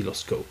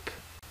oscilloscope.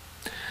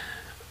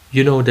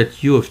 You know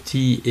that u of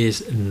t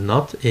is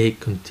not a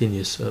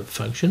continuous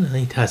function, and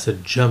it has a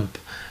jump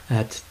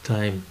at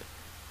time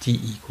t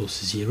equals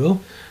 0.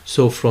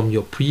 So from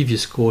your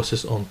previous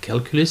courses on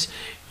calculus,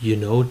 you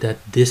know that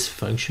this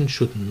function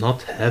should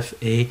not have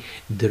a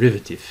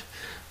derivative.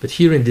 But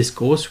here in this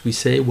course we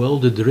say, well,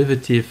 the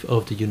derivative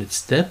of the unit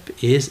step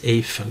is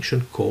a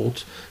function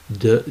called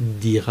the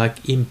Dirac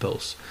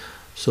impulse.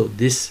 So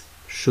this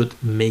should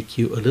make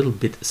you a little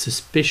bit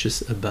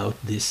suspicious about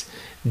this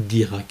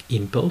Dirac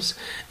impulse.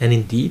 And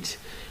indeed,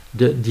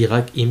 the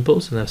Dirac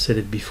impulse, and I've said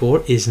it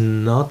before, is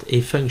not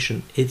a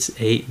function, it's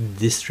a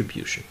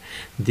distribution.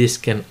 This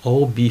can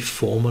all be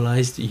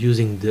formalized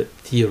using the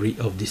theory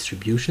of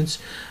distributions,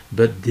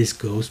 but this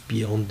goes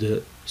beyond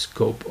the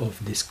scope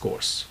of this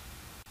course.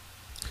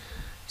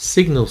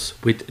 Signals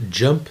with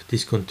jump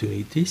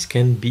discontinuities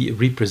can be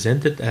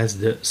represented as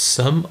the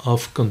sum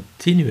of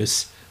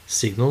continuous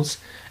signals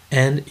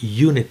and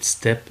unit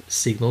step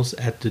signals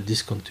at the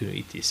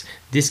discontinuities.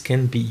 This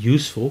can be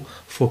useful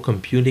for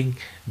computing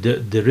the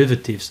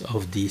derivatives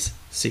of these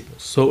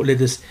signals. So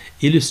let us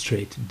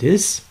illustrate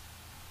this.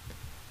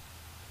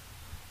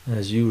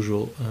 As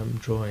usual, I'm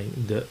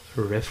drawing the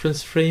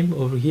reference frame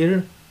over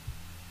here,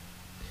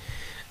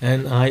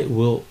 and I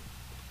will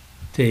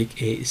take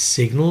a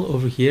signal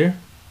over here,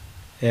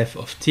 f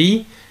of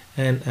t,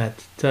 and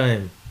at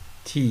time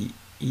t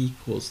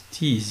equals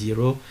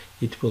t0,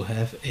 it will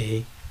have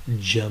a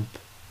jump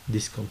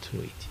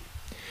discontinuity.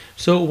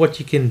 So what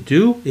you can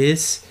do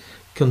is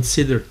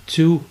consider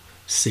two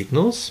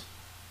signals.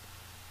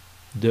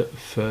 The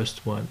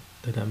first one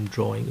that I'm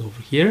drawing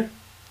over here,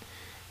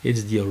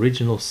 it's the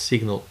original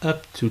signal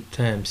up to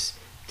times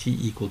t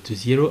equal to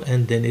 0,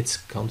 and then it's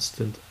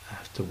constant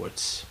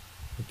afterwards.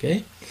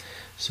 Okay,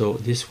 so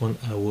this one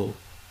I will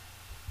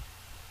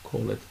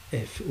call it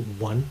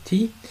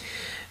f1t,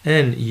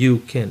 and you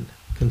can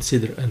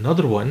consider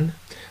another one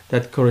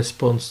that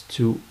corresponds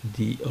to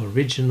the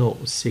original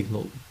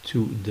signal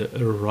to the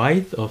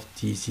right of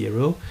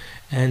t0,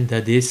 and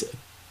that is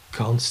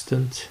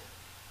constant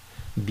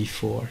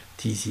before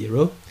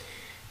t0.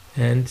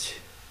 And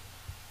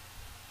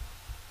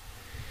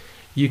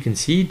you can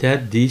see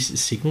that these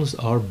signals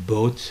are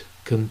both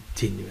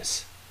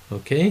continuous.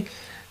 Okay,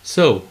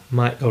 so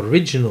my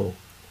original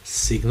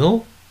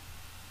signal,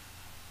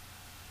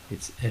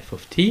 it's f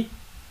of t.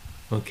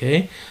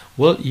 Okay,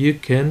 well, you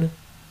can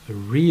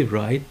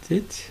rewrite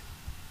it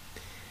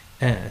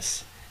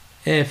as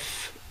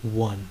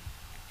f1t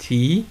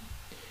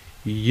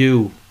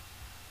u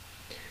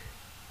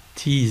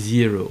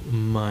t0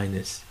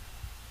 minus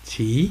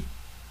t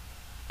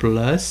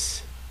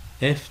plus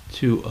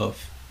f2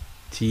 of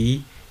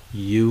t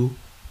u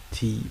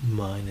t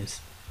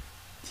minus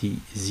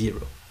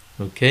t0.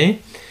 Okay,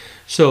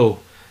 so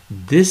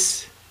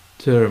this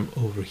term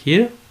over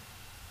here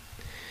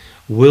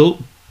will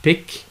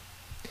pick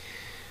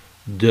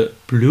the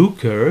blue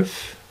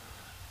curve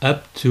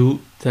up to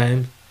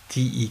time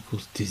t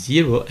equals to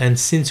 0, and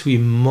since we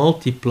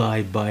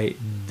multiply by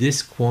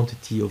this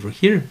quantity over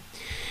here,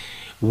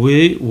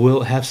 we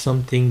will have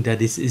something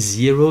that is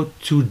 0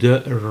 to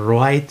the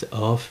right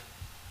of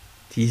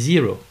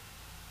t0.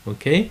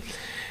 Okay,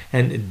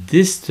 and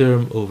this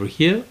term over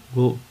here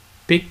will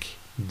pick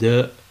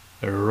the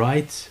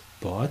right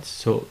part,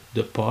 so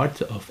the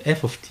part of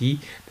f of t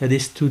that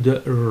is to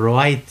the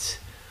right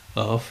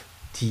of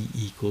t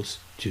equals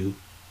to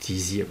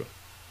t0.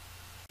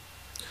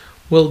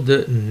 Well,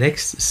 the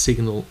next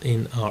signal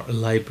in our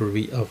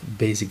library of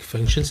basic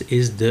functions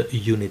is the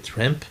unit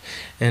ramp,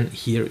 and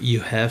here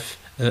you have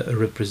a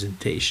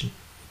representation.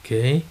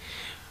 Okay,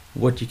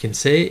 what you can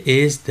say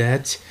is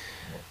that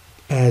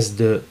as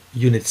the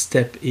unit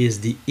step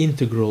is the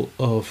integral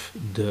of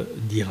the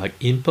Dirac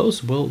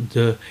impulse, well,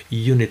 the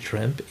unit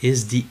ramp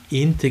is the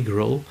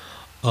integral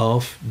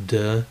of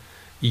the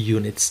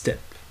unit step.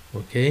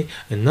 Okay,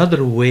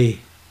 another way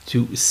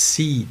to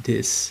see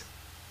this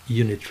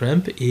unit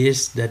ramp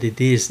is that it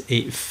is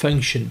a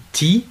function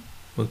t,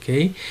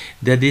 okay,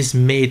 that is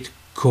made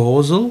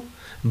causal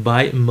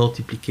by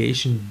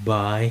multiplication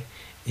by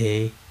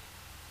a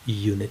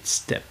unit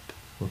step.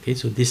 Okay,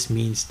 so this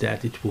means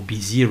that it will be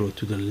 0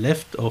 to the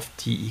left of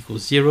t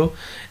equals 0,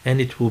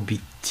 and it will be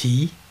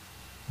t,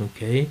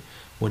 okay,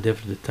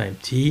 whatever the time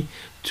t,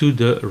 to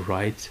the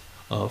right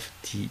of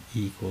t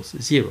equals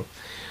 0.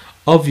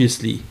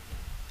 Obviously,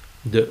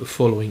 the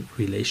following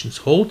relations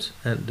hold,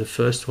 and the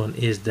first one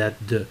is that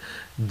the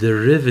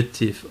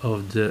derivative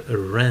of the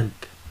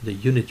ramp, the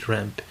unit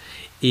ramp,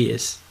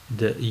 is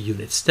the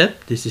unit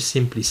step. This is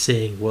simply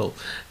saying, well,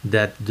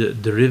 that the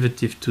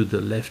derivative to the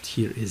left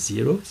here is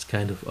 0. It's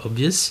kind of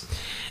obvious.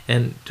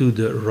 And to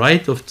the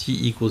right of t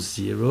equals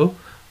 0,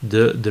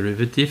 the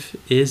derivative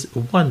is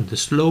 1. The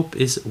slope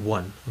is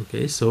 1.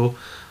 Okay, so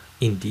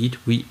indeed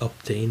we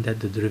obtain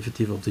that the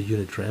derivative of the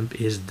unit ramp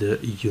is the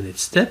unit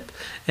step.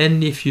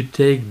 And if you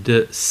take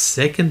the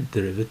second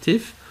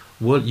derivative,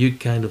 well, you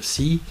kind of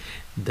see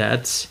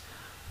that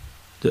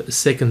the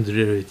second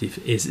derivative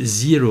is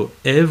 0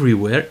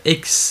 everywhere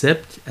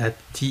except at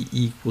t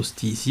equals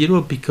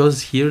t0,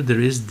 because here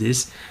there is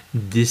this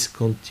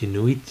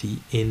discontinuity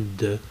in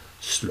the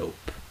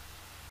slope.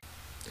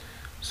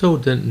 So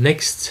the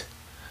next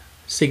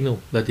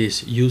signal that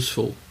is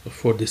useful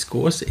for this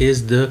course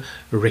is the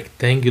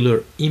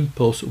rectangular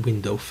impulse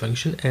window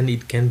function, and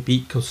it can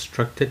be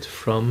constructed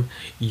from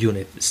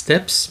unit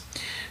steps.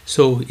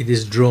 So it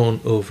is drawn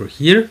over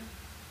here,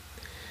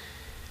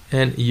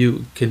 and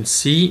you can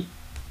see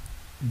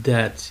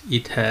that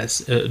it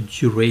has a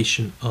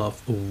duration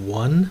of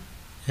 1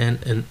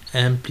 and an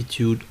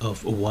amplitude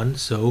of 1.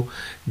 So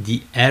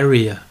the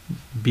area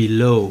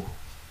below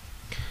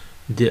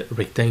the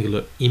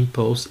rectangular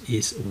impulse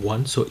is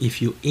 1. So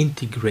if you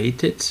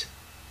integrate it,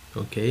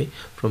 okay,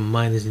 from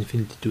minus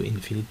infinity to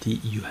infinity,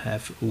 you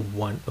have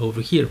 1 over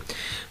here.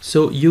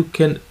 So you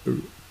can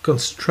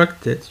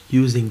construct it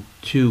using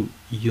 2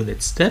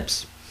 unit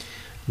steps.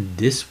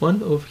 This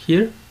one over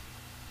here,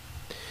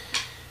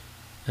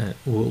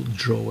 we'll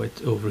draw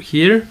it over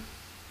here.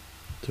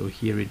 So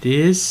here it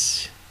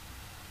is.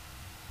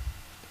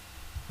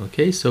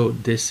 Okay, so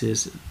this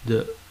is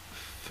the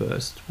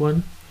first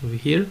one over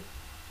here,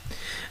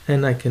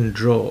 and I can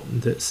draw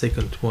the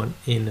second one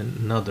in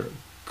another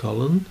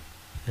column,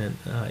 and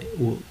I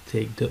will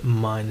take the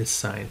minus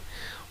sign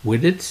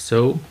with it,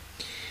 so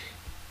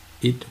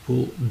it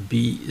will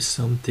be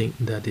something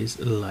that is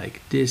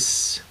like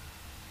this.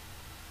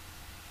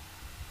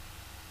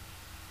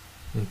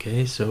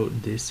 Okay, so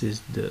this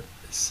is the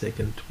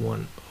second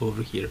one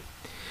over here.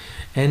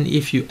 And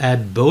if you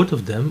add both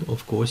of them,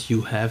 of course,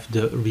 you have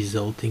the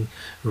resulting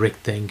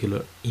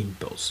rectangular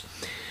impulse.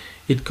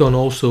 It can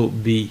also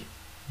be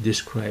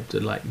described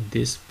like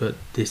this, but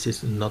this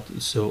is not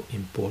so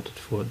important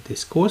for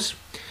this course.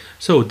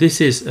 So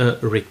this is a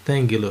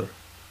rectangular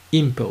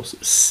impulse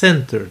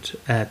centered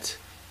at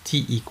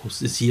t equals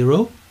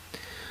 0,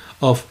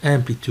 of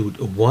amplitude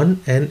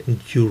 1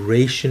 and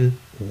duration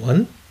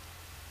 1.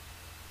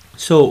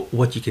 So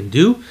what you can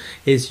do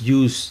is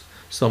use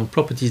some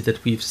properties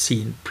that we've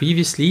seen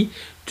previously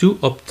to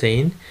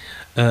obtain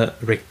a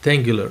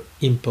rectangular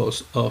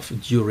impulse of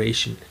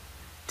duration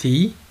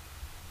t,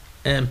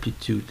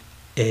 amplitude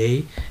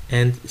a,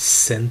 and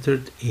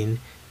centered in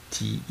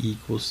t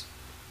equals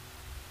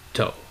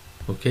tau.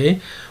 Okay,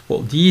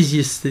 well, the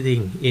easiest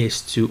thing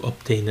is to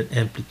obtain an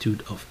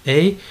amplitude of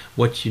a.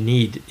 What you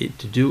need it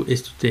to do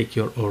is to take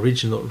your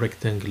original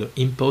rectangular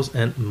impulse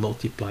and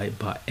multiply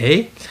by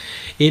a.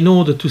 In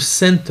order to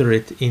center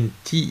it in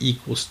t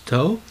equals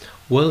tau,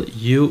 well,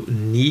 you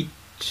need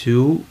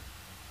to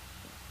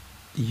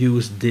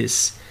use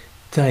this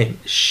time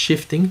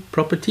shifting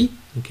property.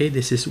 Okay,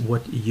 this is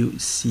what you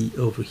see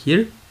over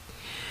here.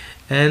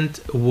 And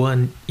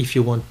if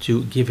you want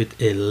to give it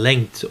a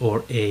length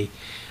or a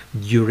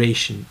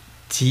duration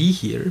t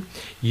here,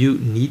 you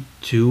need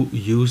to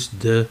use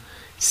the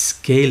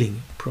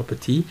scaling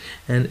property,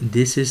 and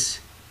this is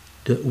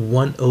the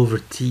 1 over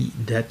t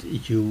that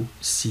you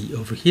see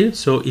over here.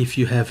 So if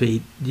you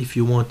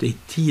want a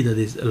t that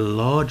is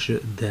larger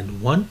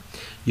than 1,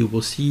 you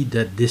will see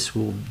that this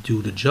will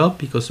do the job,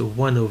 because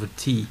 1 over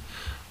t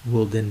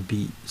will then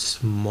be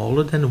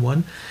smaller than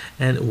 1,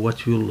 and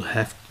what we'll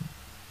have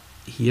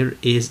here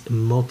is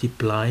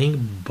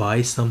multiplying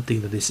by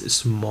something that is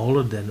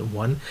smaller than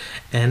 1,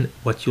 and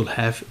what you'll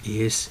have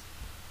is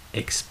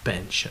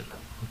expansion.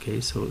 Okay,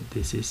 so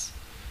this is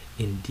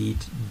indeed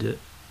the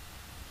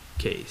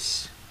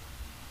case.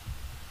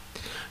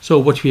 So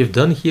what we have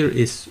done here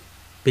is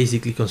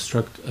basically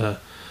construct a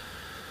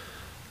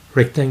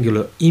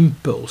rectangular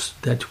impulse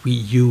that we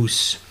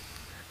use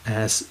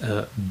as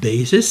a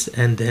basis,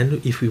 and then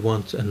if we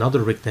want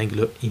another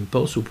rectangular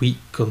impulse, we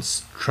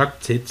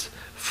construct it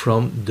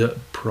from the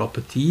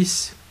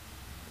properties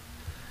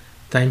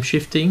time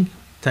shifting,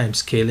 time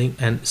scaling,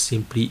 and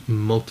simply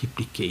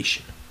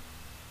multiplication.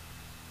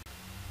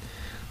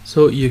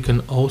 So you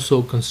can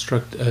also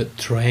construct a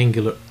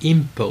triangular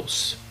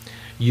impulse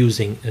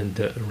using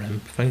the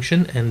ramp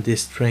function, and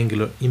this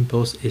triangular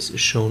impulse is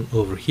shown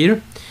over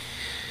here.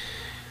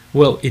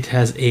 Well, it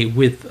has a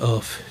width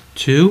of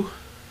 2,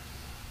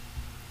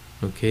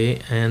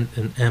 okay, and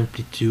an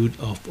amplitude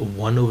of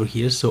 1 over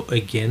here. So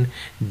again,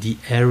 the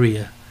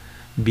area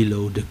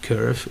below the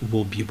curve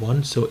will be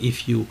 1. So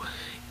if you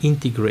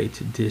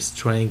integrate this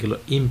triangular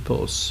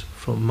impulse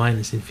from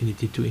minus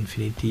infinity to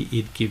infinity,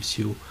 it gives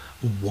you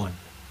 1.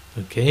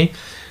 Okay,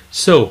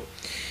 so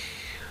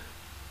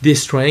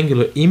this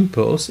triangular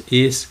impulse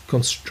is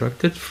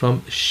constructed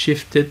from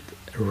shifted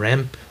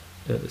ramp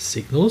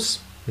signals.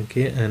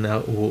 Okay, and I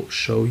will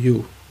show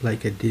you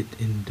like I did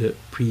in the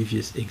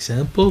previous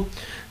example.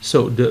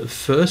 So the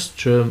first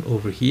term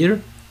over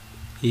here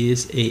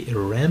is a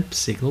ramp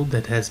signal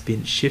that has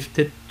been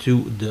shifted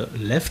to the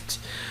left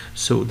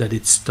so that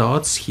it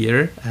starts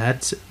here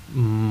at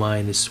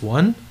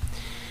 -1,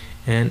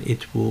 and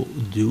it will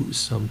do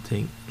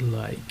something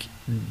like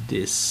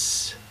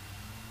this.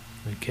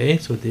 Okay,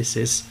 so this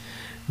is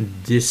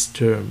this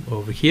term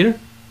over here.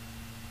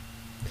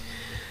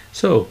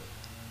 So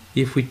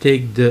if we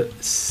take the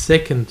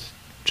second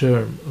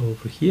term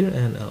over here,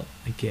 and I'll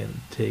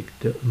again take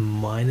the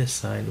minus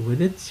sign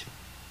with it,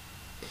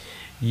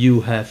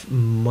 you have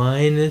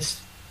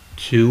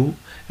 -2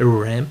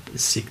 ramp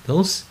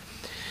signals.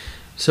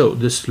 So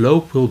the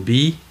slope will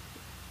be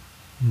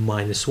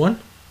 -1.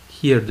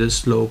 Here the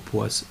slope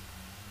was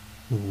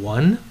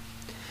 1,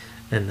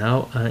 and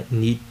now I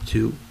need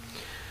to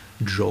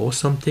draw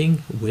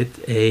something with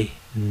a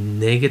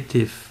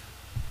negative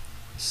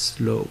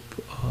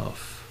slope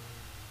of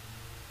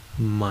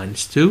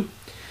 -2,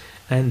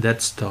 and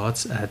that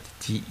starts at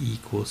t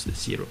equals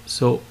 0.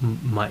 So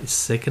my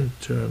second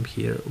term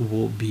here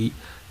will be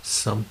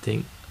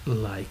something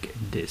like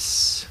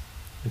this.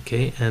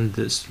 Okay, and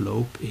the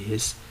slope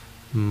is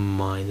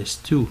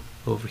 -2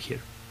 over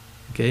here.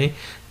 Okay,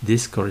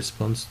 this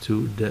corresponds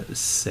to the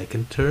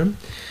second term,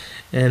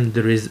 and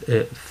there is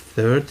a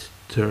third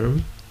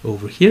term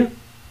over here,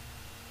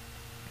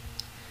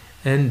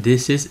 and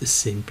this is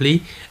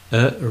simply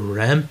a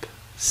ramp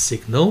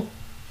signal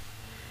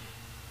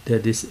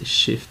that is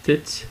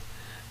shifted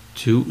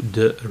to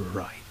the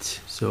right.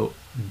 So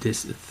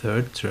this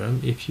third term,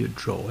 if you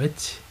draw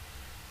it,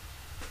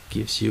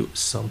 gives you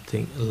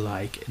something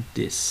like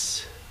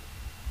this.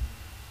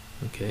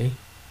 Okay,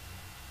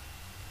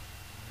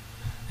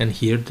 and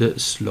here the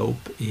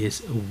slope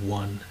is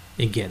 1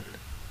 again.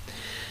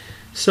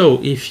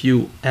 So if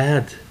you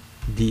add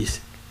these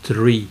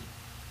three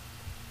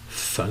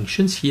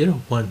functions here,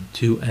 1,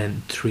 2,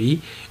 and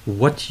 3,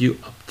 what you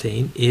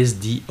obtain is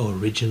the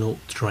original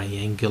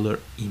triangular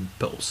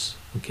impulse.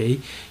 Okay,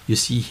 you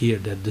see here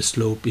that the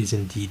slope is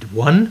indeed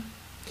 1.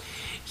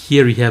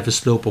 Here you have a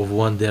slope of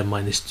 1, there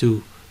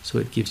 -2, so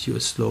it gives you a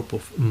slope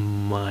of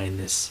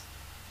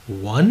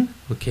 -1.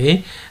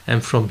 Okay,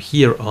 and from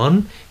here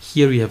on,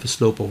 here you have a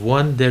slope of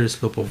 1, there a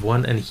slope of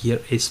 1, and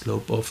here a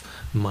slope of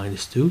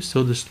 -2,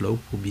 so the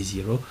slope will be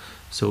 0,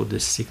 so the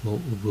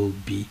signal will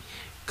be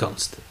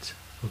constant.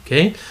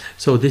 Okay,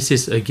 so this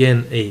is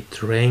again a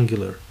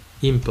triangular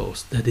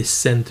impulse that is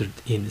centered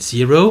in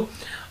 0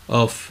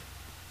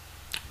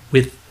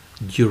 with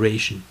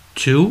duration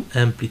 2,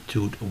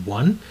 amplitude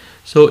 1.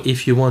 So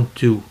if you want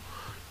to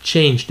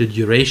change the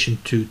duration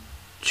to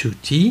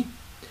 2t,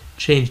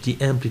 change the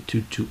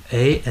amplitude to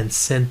a and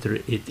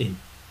center it in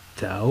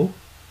tau,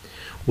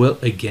 well,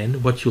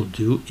 again, what you'll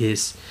do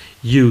is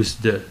use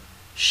the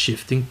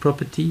shifting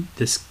property,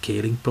 the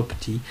scaling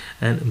property,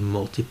 and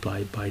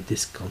multiply by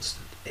this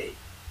constant a.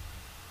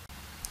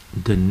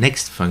 The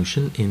next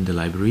function in the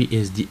library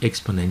is the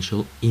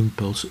exponential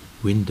impulse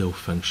window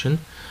function,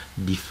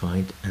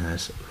 defined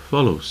as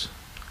follows.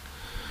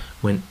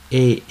 When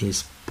a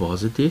is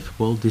positive,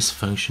 well, this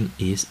function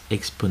is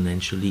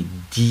exponentially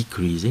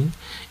decreasing.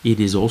 It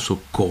is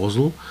also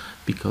causal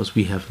because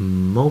we have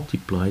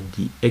multiplied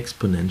the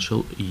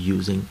exponential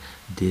using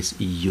this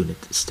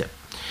unit step.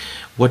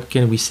 What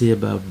can we say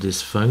about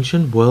this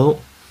function?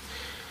 Well,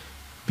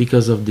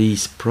 because of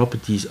these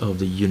properties of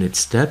the unit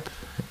step,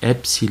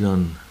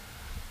 epsilon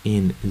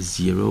in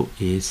 0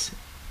 is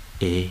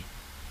a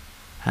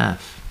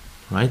half,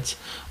 right?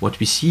 What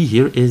we see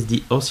here is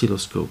the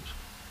oscilloscope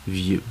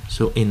view.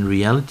 So in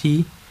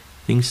reality,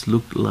 things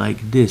look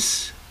like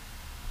this.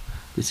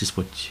 This is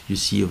what you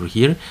see over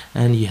here,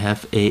 and you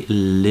have a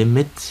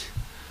limit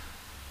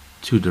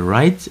to the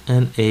right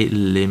and a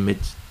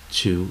limit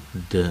to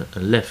the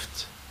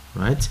left,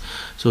 right?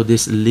 So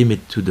this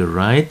limit to the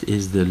right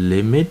is the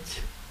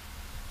limit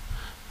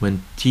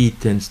when t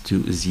tends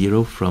to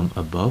 0 from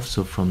above,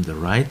 so from the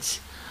right,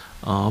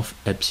 of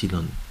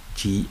epsilon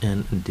t,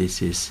 and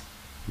this is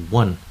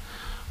 1.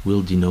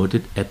 We'll denote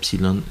it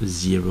epsilon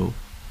 0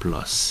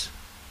 plus,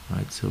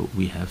 right? So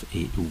we have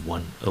a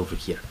 1 over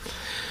here.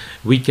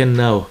 We can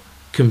now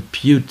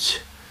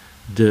compute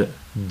the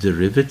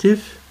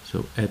derivative,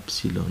 so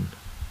epsilon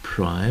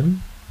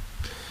prime.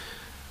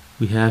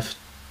 We have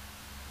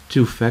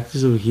two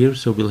factors over here,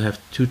 so we'll have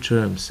two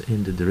terms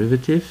in the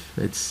derivative.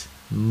 It's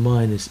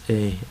minus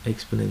a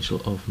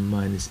exponential of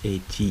minus a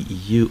t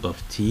u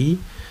of t,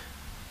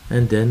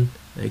 and then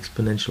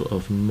exponential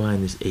of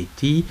minus a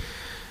t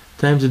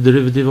times the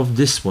derivative of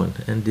this one,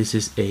 and this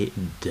is a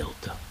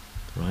delta,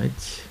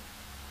 right?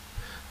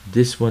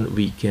 This one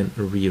we can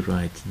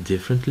rewrite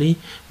differently.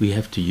 We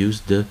have to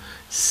use the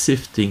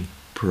sifting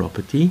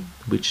property,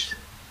 which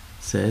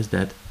says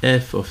that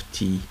f of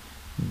t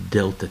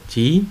delta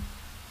t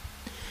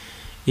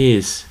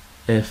is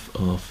f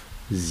of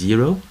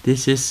 0.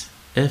 This is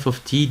f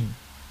of t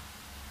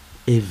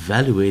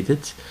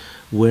evaluated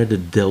where the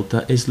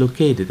delta is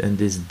located, and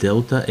this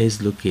delta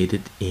is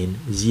located in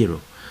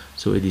 0.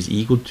 So it is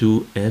equal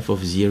to f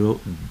of 0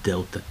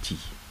 delta t.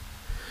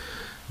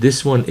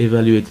 This one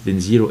evaluated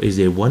in 0 is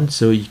a 1,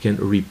 so you can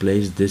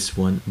replace this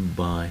one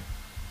by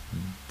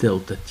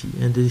delta t.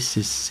 And this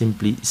is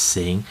simply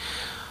saying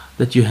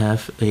that you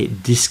have a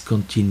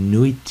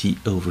discontinuity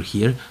over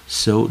here,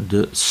 so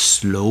the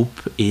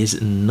slope is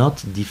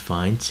not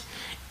defined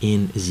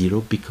in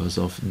 0 because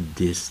of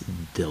this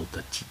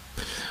delta t.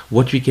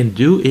 What we can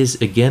do is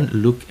again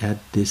look at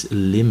this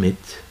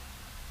limit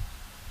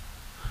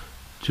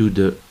to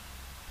the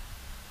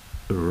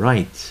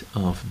right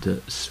of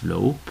the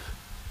slope,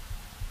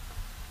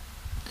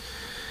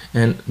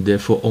 and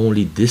therefore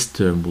only this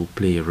term will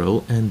play a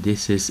role, and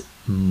this is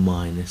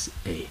minus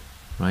a,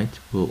 right?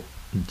 We'll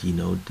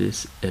denote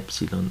this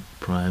epsilon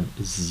prime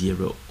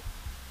 0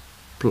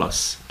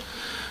 plus.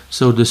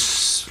 So the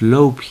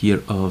slope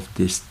here of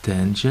this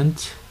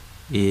tangent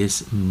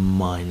is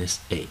minus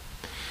a.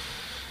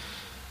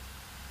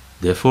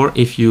 Therefore,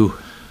 if you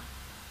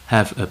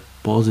have a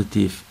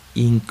positive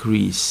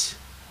increase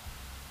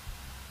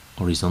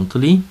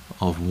horizontally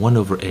of 1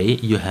 over a,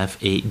 you have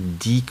a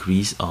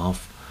decrease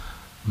of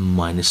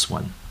minus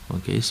 1.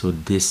 Okay, so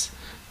this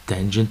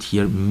tangent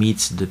here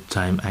meets the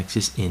time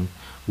axis in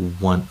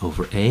 1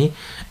 over a,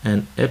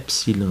 and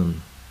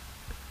epsilon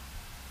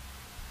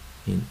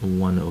in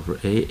 1 over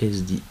a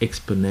is the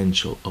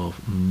exponential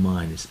of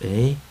minus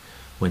a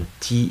when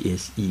t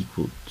is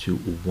equal to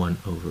 1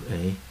 over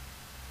a,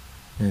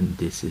 and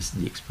this is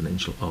the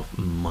exponential of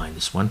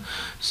minus 1.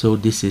 So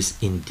this is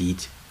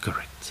indeed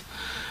correct.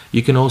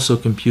 You can also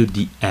compute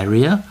the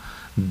area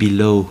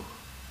below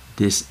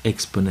this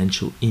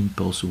exponential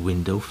impulse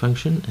window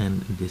function,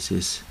 and this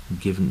is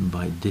given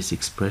by this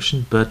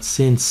expression. But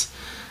since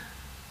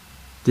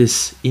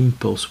this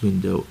impulse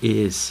window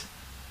is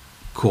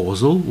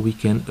causal, we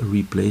can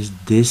replace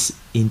this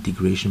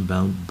integration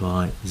bound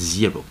by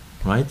 0,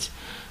 right?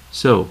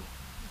 So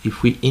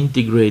if we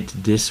integrate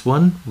this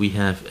one, we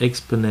have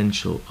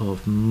exponential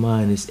of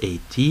minus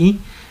at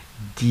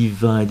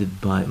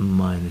divided by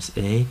minus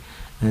a,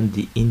 and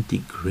the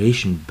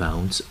integration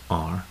bounds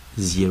are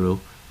 0,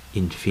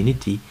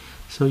 infinity.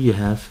 So you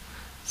have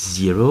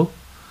 0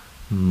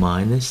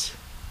 minus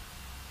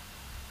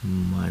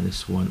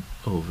 1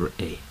 over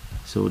a.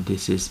 So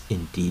this is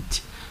indeed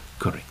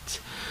correct.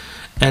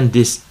 And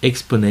this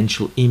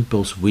exponential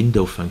impulse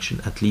window function,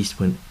 at least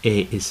when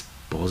a is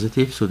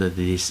positive, so that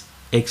it is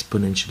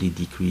exponentially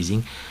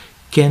decreasing,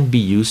 can be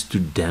used to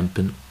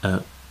dampen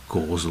a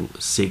causal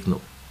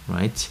signal,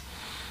 right?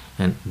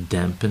 And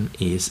dampen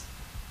is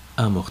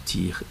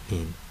amortir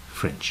in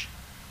French.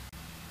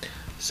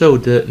 So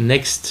the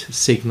next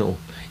signal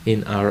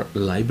in our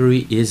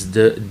library is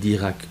the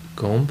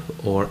Dirac-Combes,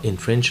 or in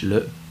French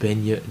le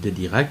peigne de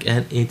Dirac,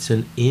 and it's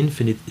an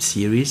infinite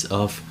series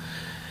of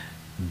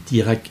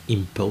Dirac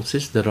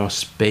impulses that are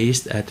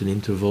spaced at an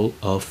interval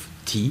of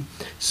t.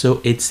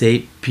 So it's a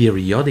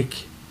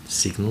periodic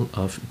signal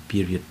of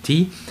period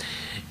t,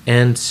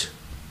 and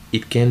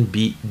it can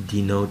be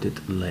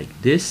denoted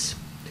like this.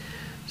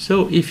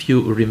 So if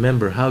you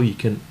remember how you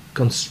can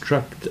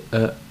construct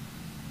a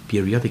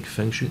periodic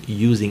function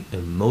using a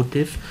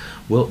motive,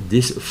 well,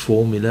 this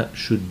formula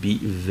should be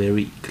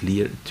very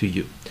clear to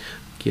you.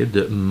 Okay,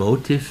 the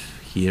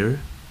motive here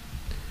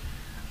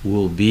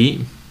will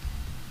be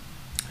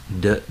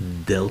the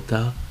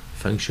delta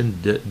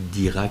function, the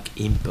Dirac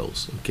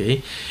impulse.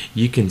 Okay,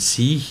 you can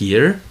see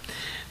here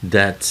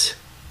that,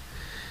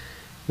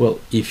 well,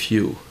 if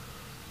you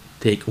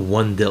take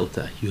one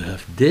delta, you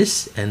have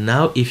this, and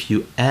now if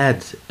you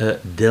add a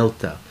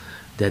delta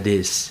that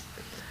is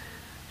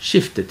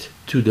shifted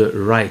to the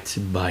right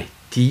by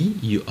t,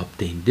 you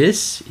obtain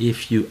this.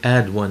 If you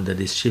add one that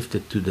is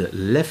shifted to the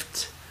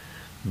left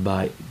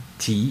by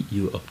t,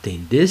 you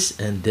obtain this,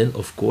 and then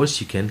of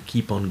course you can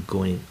keep on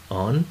going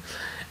on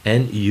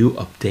and you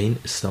obtain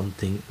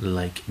something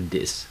like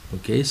this.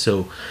 Okay,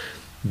 so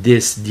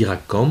this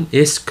Dirac-Combes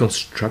is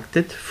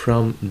constructed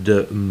from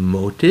the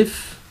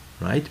motive,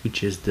 right,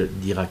 which is the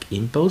Dirac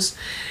impulse,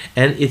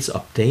 and it's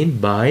obtained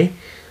by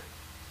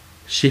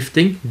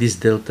shifting this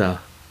delta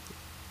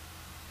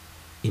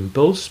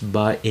impulse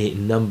by a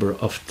number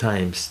of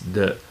times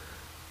the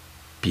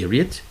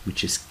period,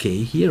 which is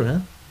k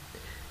here,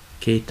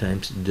 k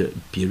times the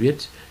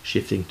period,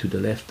 shifting to the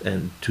left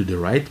and to the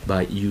right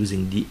by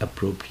using the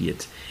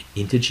appropriate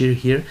integer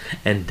here,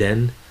 and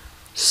then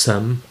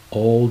sum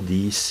all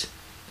these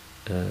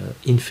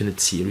infinite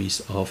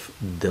series of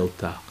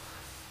delta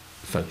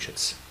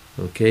functions.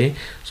 Okay,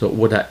 so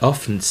what I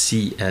often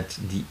see at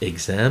the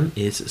exam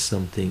is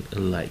something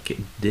like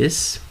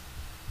this.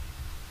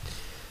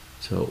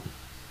 So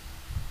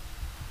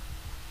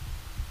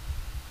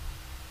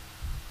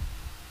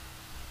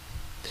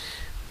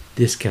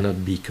this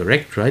cannot be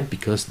correct, right?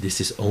 Because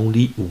this is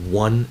only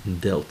one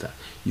delta.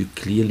 You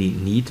clearly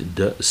need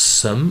the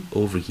sum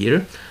over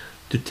here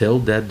to tell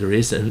that there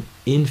is an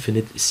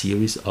infinite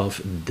series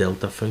of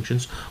delta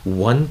functions,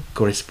 one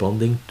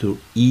corresponding to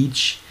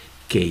each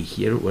k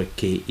here, where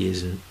k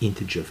is an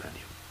integer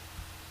value.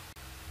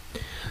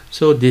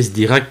 So this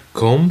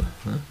Dirac-Combes,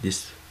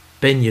 this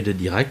peigne de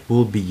Dirac,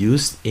 will be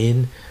used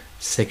in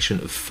section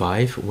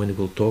 5 when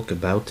we'll talk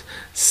about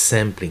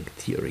sampling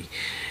theory.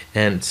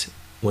 And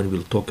when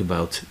we'll talk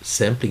about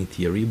sampling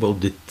theory, well,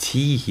 the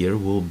t here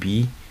will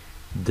be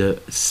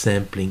the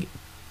sampling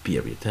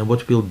period. And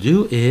what we'll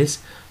do is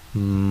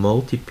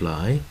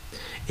multiply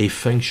a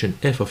function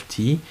f of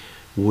t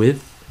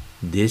with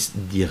this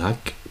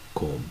Dirac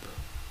comb.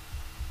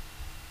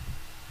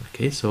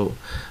 Okay, so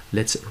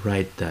let's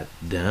write that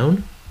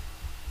down.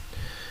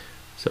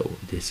 So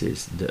this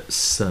is the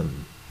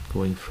sum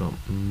going from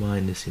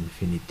minus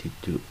infinity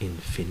to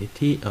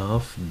infinity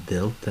of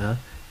delta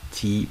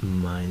t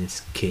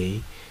minus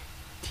k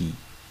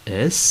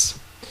ts.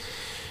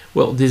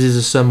 Well, this is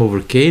a sum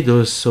over k,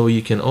 so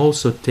you can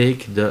also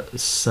take the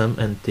sum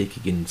and take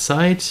it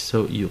inside.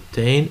 So you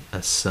obtain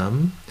a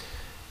sum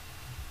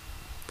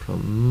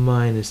from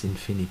minus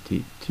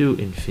infinity to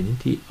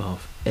infinity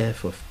of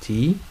f of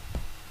t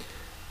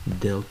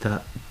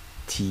delta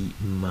t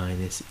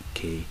minus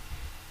k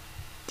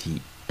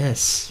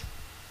ts.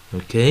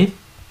 Okay,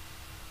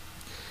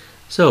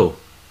 so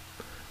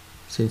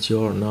since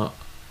you're not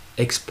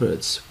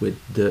experts with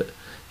the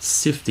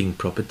sifting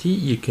property,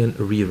 you can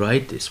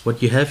rewrite this.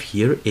 What you have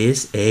here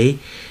is a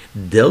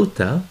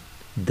delta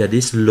that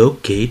is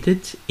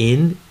located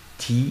in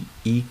t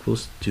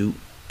equals to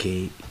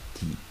k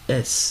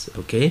ts.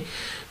 Okay,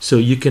 so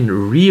you can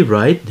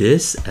rewrite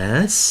this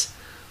as,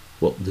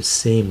 well, the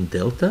same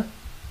delta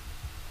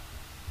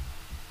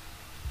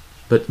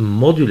but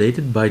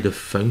modulated by the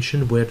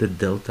function where the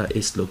delta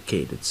is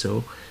located.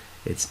 So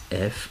it's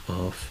f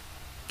of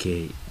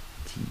k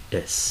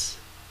ts,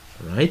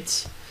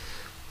 right?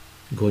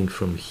 Going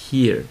from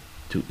here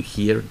to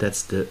here,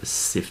 that's the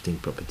sifting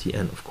property,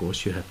 and of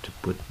course you have to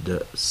put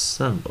the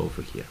sum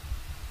over here.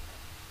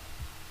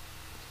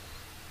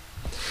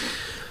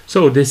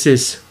 So this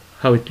is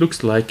how it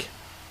looks like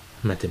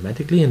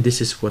mathematically, and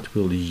this is what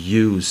we'll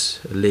use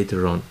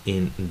later on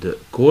in the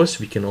course.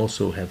 We can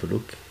also have a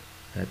look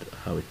at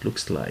how it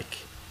looks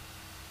like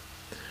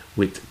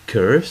with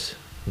curves.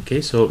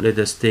 Okay, so let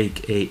us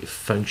take a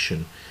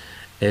function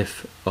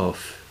f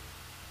of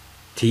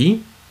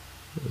t,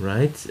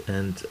 right,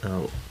 and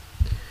I'll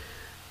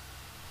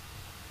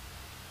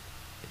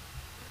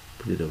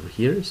put it over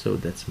here. So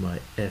that's my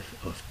f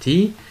of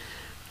t.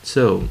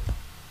 So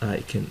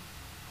I can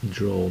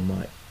draw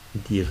my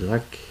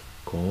Dirac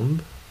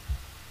comb.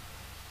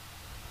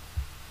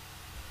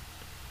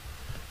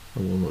 I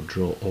will not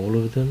draw all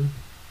of them.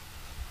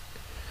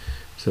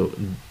 So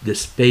the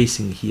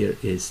spacing here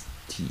is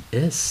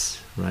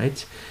ts,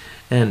 right?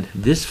 And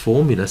this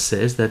formula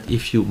says that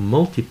if you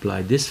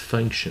multiply this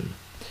function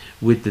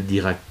with the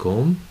Dirac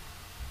comb,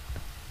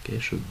 okay, I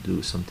should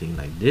do something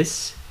like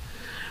this,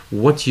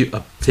 what you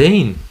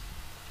obtain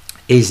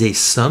is a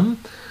sum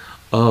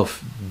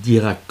of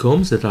Dirac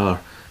combs that are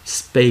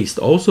spaced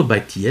also by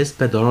ts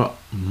but are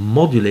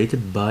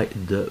modulated by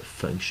the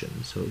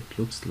function. So it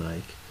looks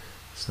like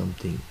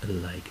something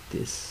like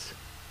this.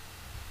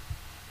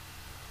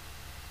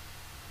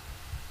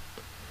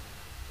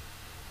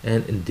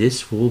 And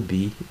this will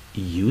be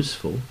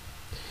useful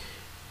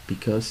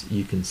because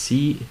you can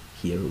see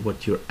here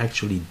what you're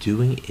actually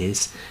doing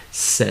is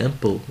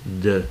sample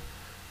the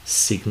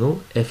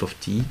signal f of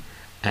t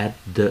at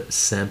the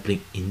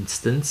sampling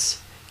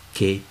instance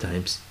k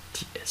times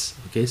ts.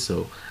 Okay,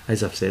 so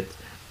as I've said,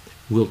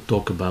 we'll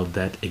talk about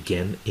that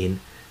again in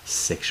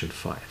section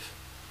 5.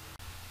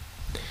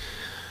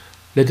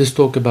 Let us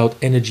talk about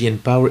energy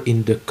and power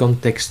in the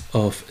context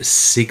of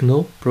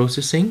signal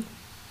processing.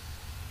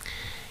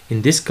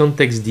 In this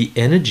context, the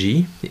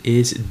energy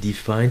is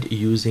defined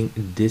using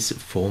this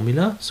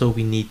formula. So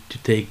we need to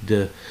take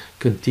the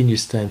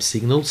continuous time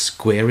signal,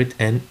 square it,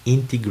 and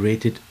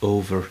integrate it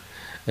over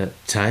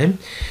time.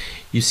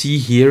 You see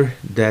here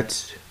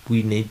that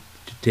we need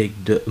to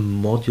take the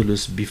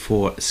modulus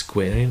before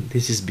squaring.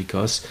 This is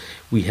because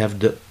we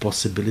have the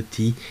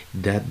possibility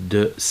that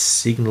the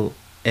signal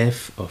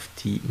f of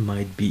t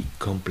might be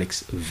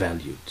complex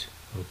valued.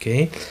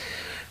 Okay,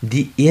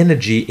 the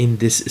energy in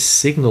this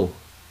signal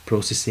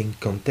processing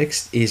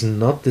context is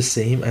not the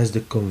same as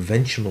the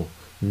conventional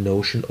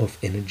notion of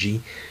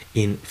energy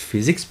in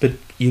physics, but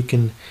you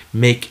can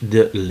make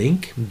the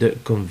link. The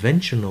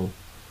conventional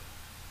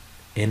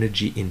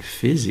energy in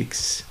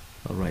physics,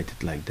 I'll write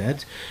it like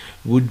that,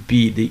 would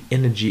be the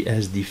energy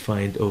as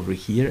defined over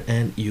here,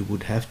 and you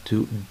would have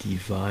to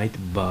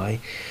divide by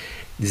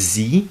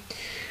z,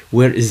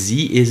 where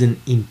z is an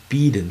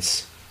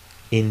impedance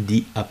in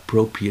the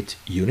appropriate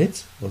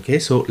unit. Okay,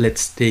 so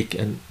let's take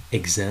an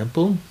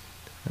example.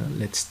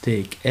 Let's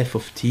take f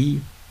of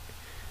t,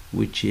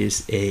 which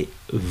is a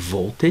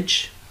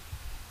voltage,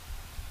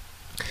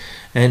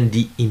 and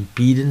the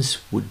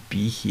impedance would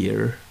be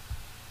here,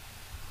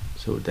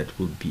 so that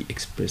would be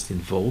expressed in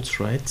volts,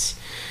 right?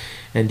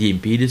 And the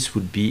impedance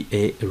would be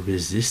a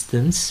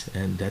resistance,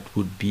 and that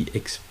would be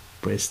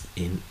expressed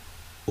in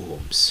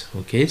ohms.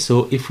 Okay,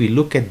 so if we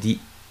look at the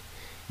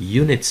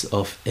units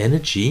of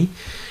energy,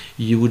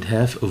 you would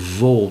have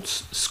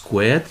volts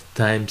squared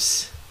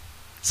times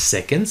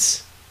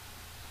seconds.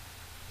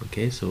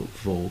 Okay, so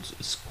volts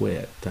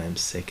squared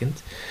times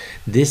second.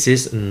 This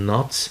is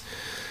not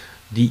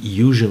the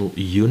usual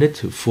unit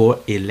for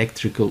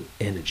electrical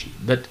energy,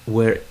 but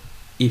where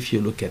if you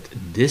look at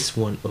this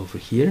one over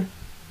here,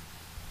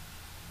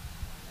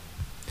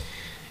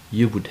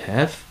 you would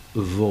have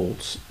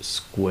volts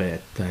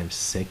squared times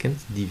second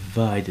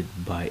divided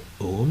by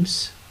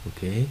ohms.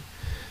 Okay,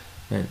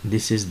 and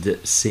this is the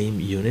same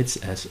units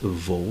as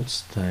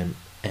volts times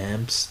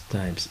amps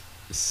times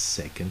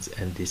seconds,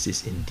 and this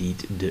is indeed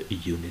the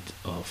unit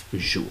of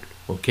joule.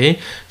 Okay,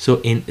 so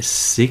in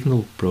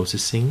signal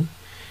processing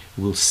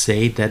we'll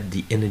say that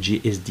the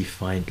energy is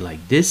defined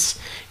like this.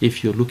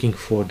 If you're looking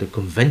for the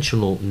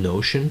conventional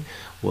notion,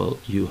 well,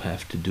 you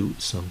have to do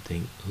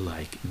something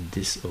like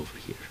this over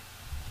here.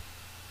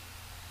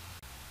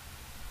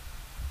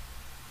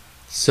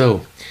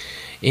 So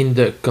in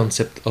the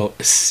concept of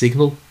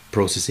signal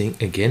processing,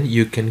 again,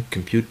 you can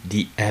compute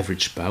the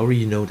average power.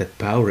 You know that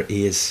power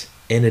is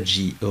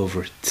energy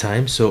over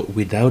time, so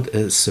without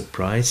a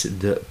surprise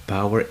the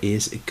power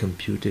is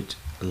computed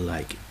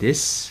like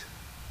this.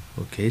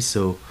 Okay,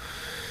 so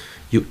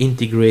you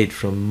integrate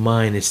from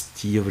minus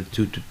t over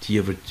 2 to t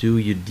over 2,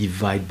 you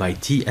divide by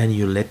t, and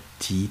you let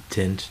t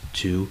tend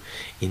to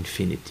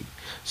infinity.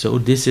 So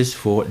this is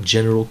for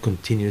general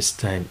continuous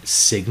time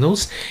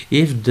signals.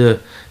 If the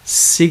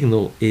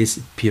signal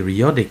is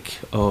periodic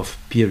of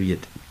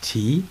period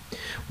t,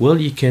 well,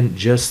 you can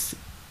just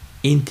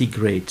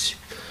integrate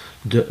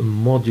the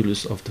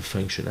modulus of the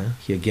function.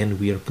 Here again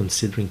we are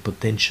considering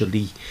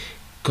potentially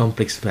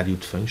complex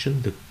valued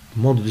function, the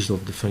modulus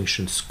of the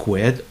function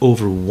squared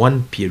over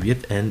one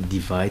period and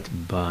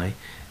divide by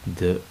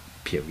the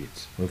period.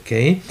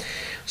 Okay,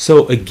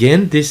 so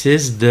again this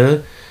is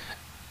the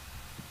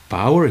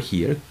power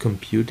here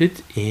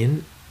computed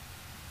in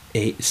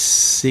a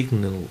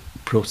signal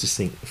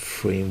processing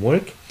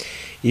framework.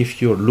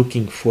 If you're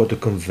looking for the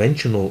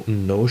conventional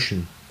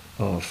notion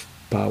of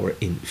power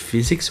in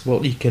physics,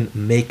 well, you can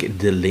make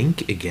the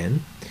link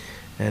again,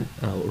 and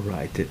I'll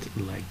write it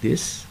like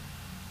this.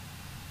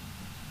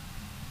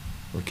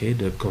 Okay,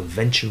 the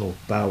conventional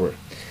power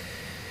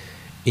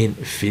in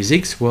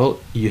physics, well,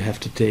 you have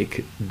to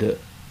take the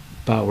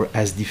power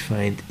as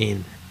defined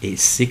in a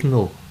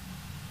signal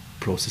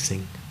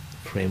processing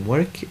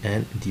framework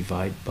and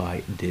divide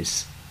by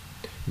this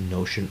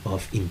notion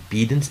of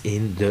impedance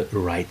in the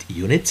right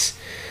units.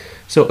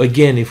 So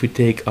again, if we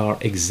take our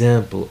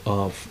example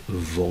of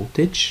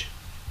voltage,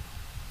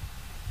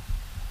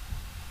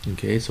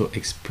 okay, so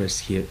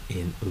expressed here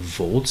in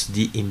volts,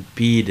 the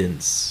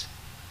impedance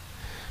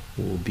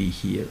will be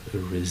here a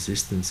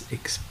resistance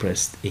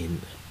expressed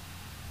in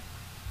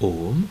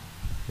ohm,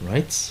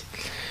 right?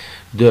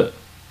 The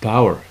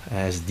power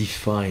as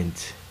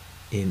defined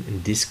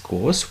in this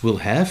course will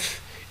have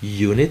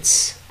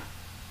units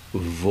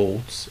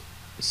volts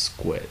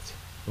squared.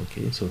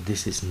 Okay, so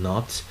this is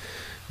not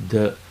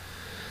the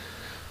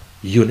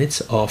units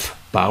of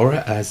power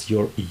as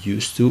you're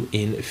used to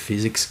in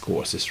physics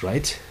courses,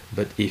 right?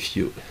 But if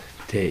you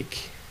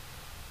take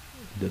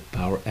the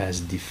power as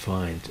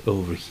defined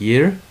over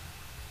here,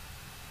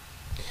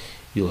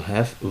 you'll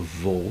have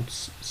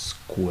volts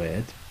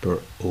squared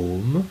per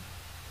ohm.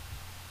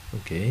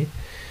 Okay,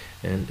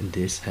 and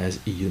this has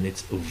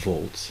units of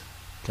volts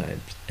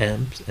times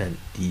amps, and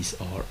these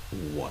are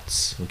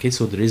watts. Okay,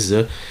 so there is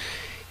a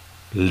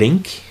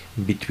link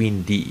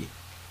between the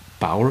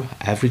power,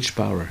 average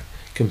power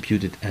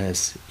computed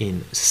as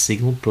in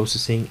signal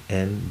processing,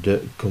 and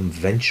the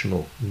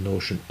conventional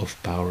notion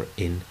of power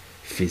in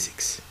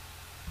physics.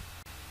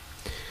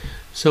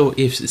 So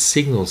if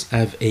signals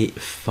have a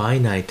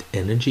finite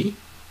energy,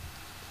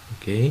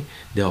 okay,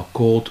 they are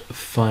called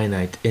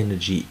finite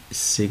energy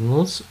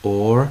signals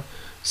or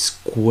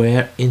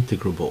square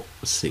integrable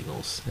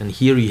signals. And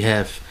here you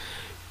have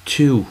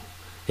two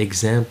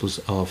examples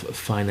of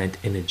finite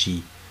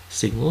energy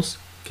signals.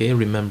 Okay,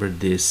 remember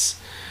this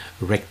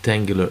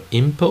rectangular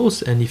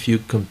impulse, and if you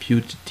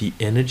compute the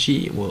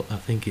energy, well, I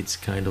think it's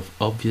kind of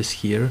obvious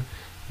here.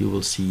 You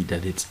will see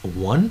that it's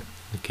 1.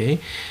 Okay,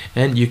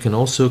 and you can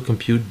also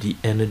compute the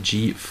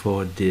energy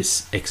for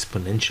this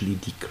exponentially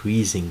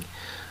decreasing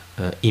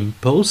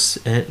impulse,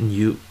 and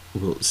you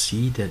will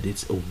see that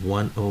it's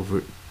 1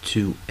 over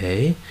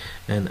 2a,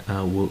 and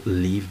I will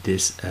leave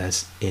this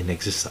as an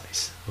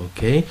exercise.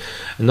 Okay,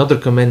 another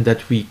comment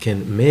that we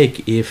can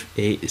make: if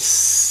a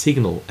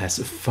signal has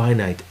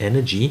finite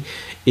energy,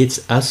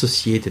 its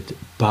associated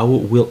power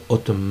will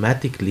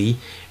automatically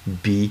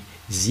be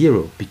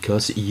 0,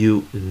 because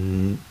you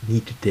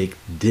need to take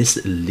this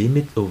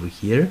limit over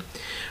here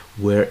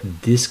where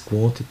this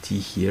quantity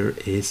here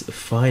is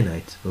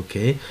finite.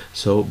 Okay,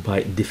 so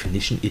by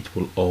definition it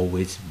will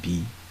always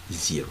be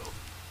 0.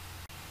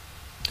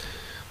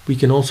 We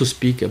can also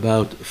speak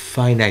about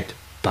finite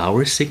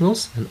power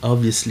signals, and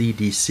obviously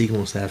these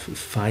signals have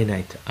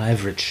finite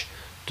average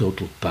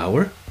total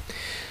power.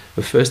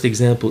 The first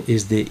example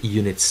is the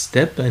unit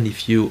step, and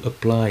if you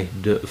apply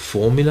the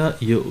formula,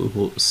 you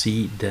will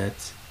see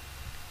that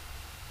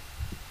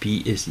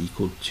P is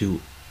equal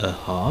to a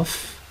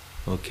half.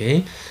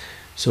 Okay,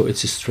 So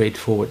it's a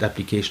straightforward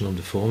application of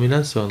the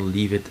formula, so I'll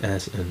leave it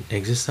as an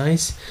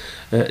exercise.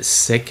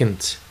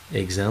 Second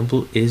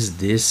example is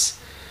this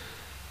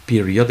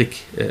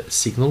periodic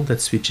signal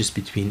that switches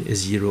between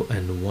 0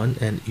 and 1,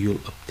 and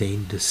you'll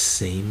obtain the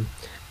same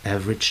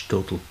average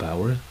total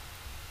power,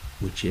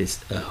 which is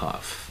a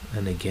half.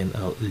 And again,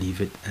 I'll leave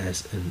it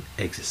as an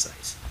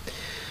exercise.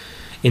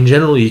 In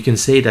general, you can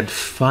say that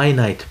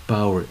finite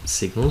power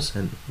signals,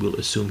 and we'll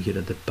assume here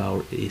that the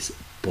power is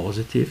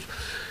positive,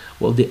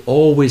 well, they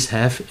always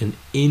have an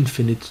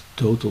infinite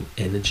total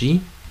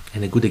energy,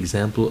 and a good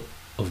example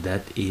of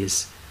that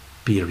is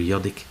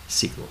periodic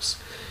signals.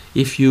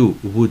 If you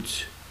would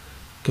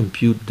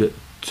compute the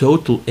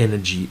total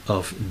energy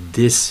of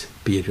this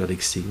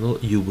periodic signal,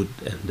 you would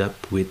end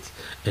up with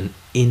an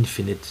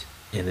infinite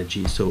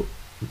energy. So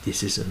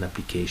this is an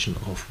application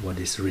of what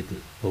is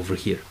written over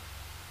here.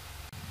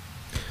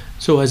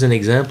 So as an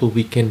example,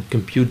 we can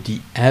compute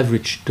the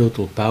average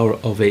total power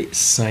of a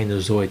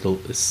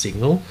sinusoidal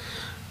signal.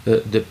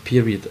 The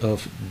period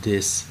of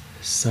this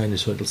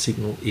sinusoidal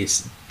signal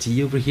is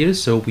t over here,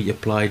 so we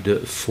apply the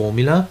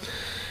formula.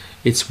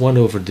 It's 1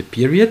 over the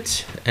period,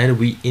 and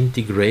we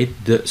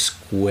integrate the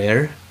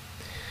square.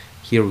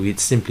 Here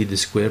it's simply the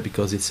square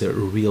because it's a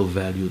real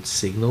valued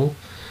signal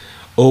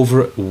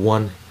over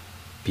 1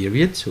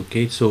 period.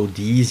 Okay, so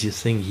the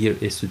easiest thing here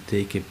is to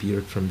take a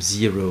period from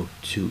 0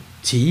 to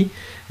t,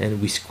 and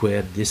we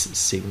square this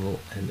signal,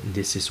 and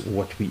this is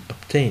what we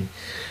obtain.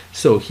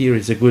 So here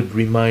is a good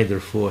reminder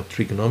for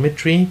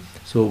trigonometry.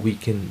 So we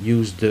can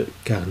use the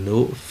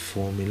Carnot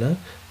formula,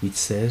 which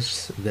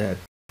says that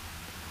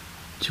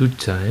 2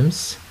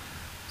 times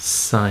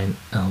sine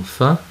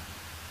alpha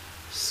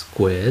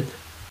squared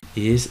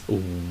is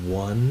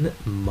 1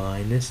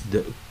 minus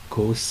the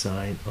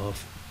cosine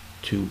of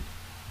 2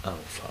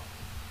 alpha.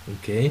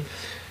 Okay,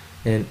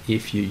 and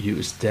if you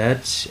use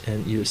that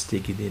and you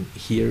stick it in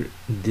here,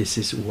 this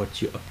is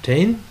what you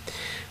obtain.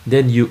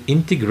 Then you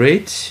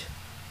integrate.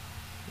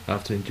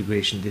 After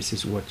integration, this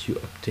is what you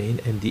obtain,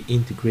 and the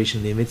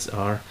integration limits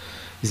are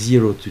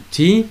 0 to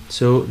t,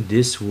 so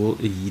this will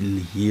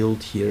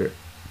yield here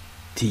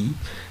t,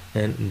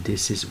 and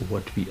this is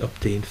what we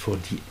obtain for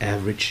the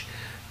average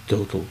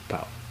total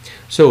power.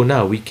 So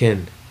now we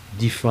can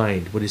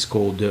define what is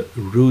called the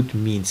root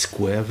mean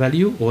square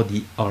value, or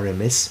the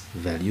RMS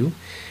value.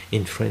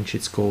 In French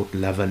it's called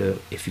la valeur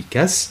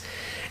efficace,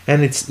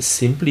 and it's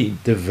simply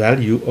the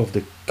value of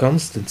the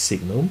constant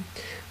signal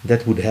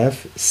that would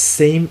have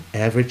same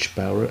average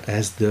power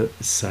as the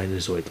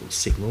sinusoidal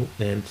signal,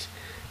 and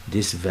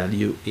this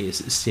value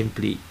is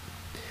simply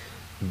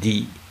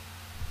the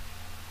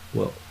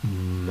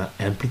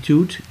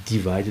amplitude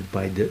divided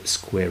by the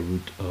square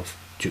root of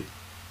 2.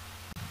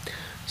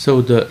 So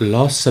the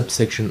last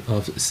subsection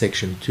of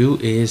section 2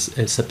 is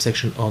a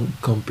subsection on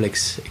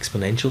complex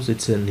exponentials.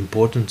 It's an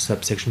important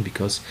subsection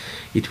because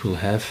it will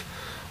have,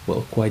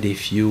 well, quite a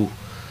few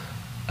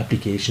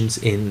applications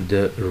in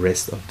the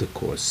rest of the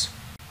course.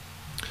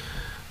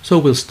 So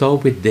we'll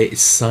start with the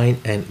sine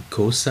and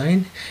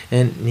cosine,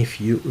 and if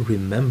you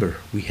remember,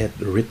 we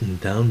had written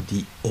down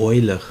the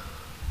Euler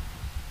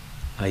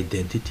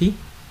identity.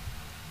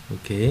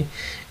 Okay,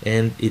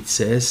 and it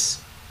says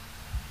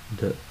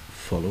the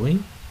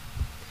following: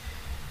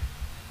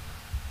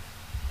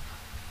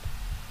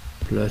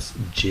 plus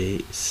j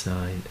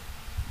sine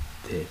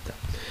theta.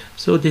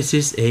 So this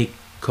is a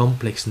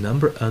complex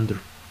number under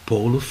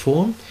polar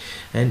form,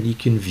 and you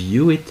can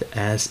view it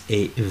as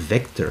a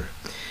vector,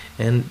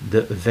 and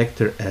the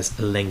vector has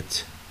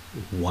length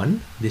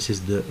 1. This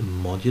is the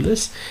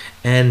modulus,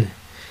 and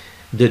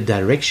the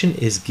direction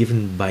is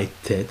given by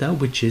theta,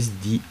 which is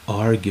the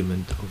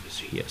argument over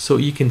here. So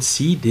you can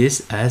see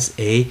this as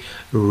a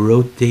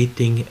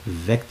rotating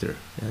vector.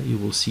 You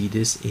will see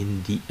this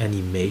in the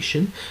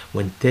animation.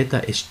 When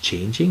theta is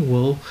changing,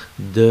 well,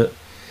 the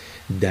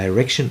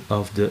direction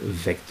of the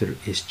vector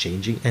is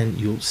changing, and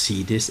you'll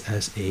see this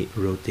as a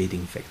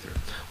rotating vector.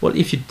 Well,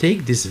 if you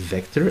take this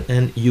vector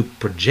and you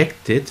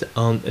project it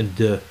on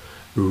the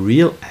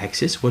real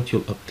axis, what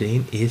you'll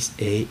obtain is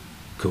a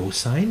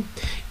cosine.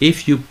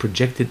 If you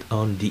project it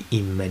on the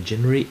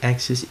imaginary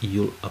axis,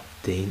 you'll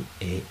obtain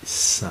a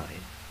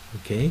sine.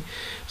 Okay,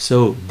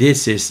 so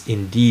this is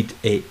indeed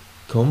a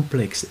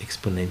complex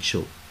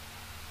exponential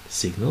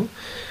signal,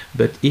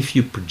 but if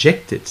you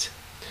project it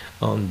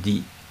on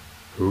the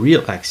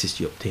real axis,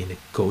 you obtain a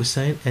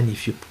cosine, and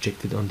if you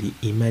project it on the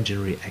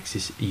imaginary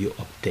axis, you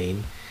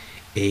obtain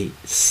a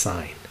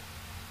sine.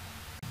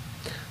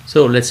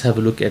 So let's have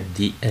a look at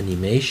the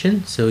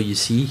animation. So you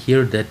see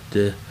here that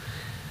the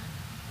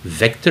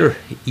vector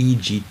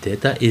e.g.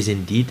 theta is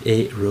indeed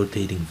a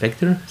rotating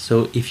vector.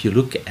 So if you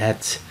look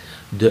at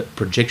the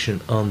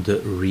projection on the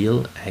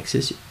real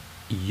axis,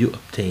 you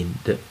obtain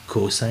the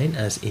cosine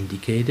as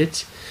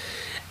indicated,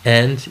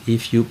 and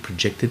if you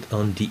project it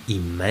on the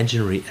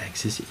imaginary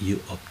axis,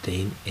 you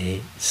obtain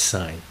a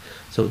sine.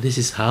 So this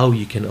is how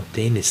you can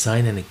obtain a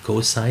sine and a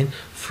cosine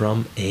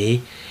from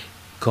a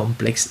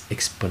complex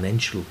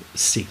exponential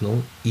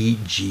signal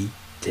e.g.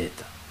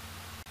 theta.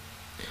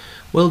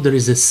 Well, there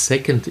is a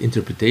second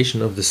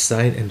interpretation of the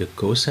sine and the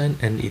cosine,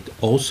 and it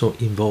also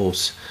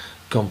involves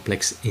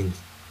complex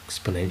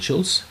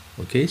exponentials.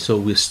 Okay, so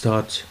we'll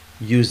start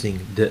using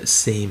the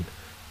same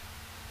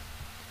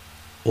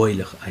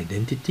Euler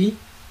identity,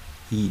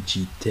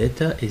 e.g.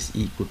 theta is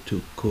equal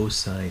to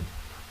cosine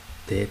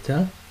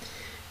theta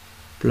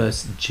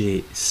plus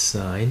j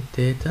sine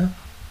theta.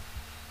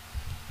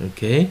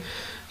 Okay,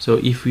 so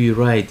if we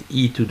write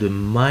e to the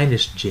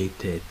minus j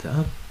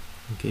theta,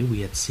 okay,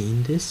 we had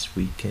seen this,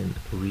 we can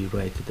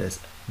rewrite it as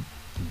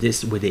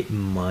this with a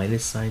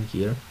minus sign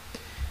here,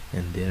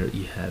 and there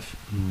you have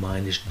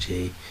minus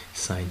j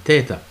sine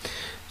theta.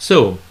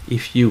 So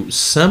if you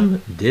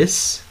sum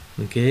this,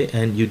 okay,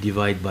 and you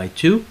divide by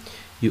 2,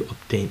 you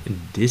obtain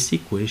this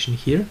equation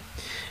here,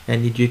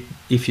 and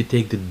if you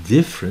take the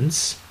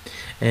difference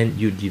and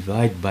you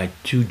divide by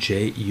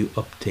 2j, you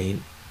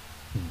obtain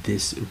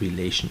this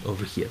relation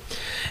over here.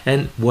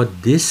 And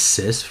what this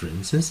says, for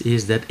instance,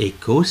 is that a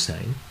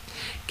cosine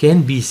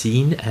can be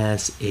seen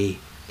as a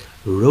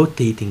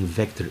rotating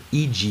vector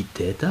e.g.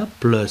 theta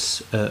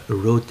plus a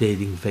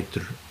rotating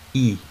vector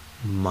e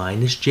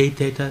minus j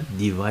theta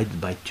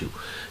divided by 2.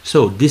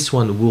 So this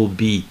one will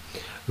be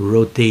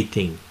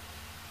rotating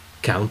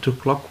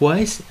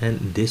counterclockwise,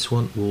 and this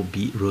one will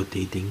be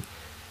rotating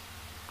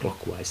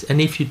clockwise.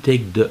 And if you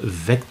take the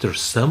vector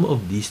sum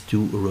of these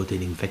two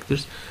rotating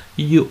vectors,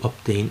 you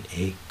obtain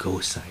a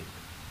cosine.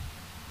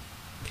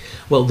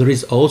 Well, there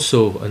is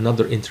also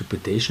another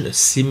interpretation, a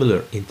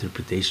similar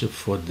interpretation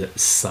for the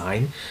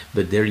sine,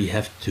 but there you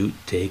have to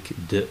take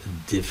the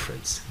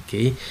difference.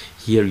 Okay,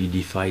 here you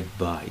divide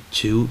by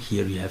 2,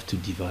 here you have to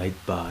divide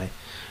by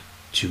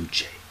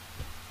 2j.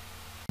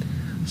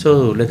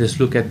 So let us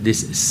look at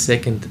this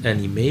second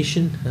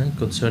animation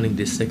concerning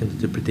this second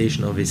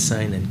interpretation of a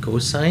sine and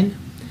cosine.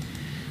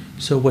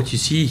 So what you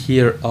see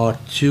here are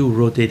two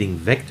rotating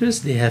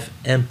vectors. They have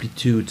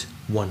amplitude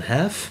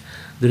 1/2.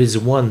 There is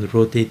one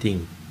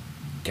rotating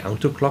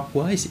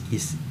counterclockwise,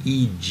 is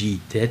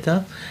e.g.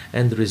 theta,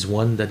 and there is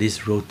one that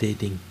is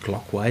rotating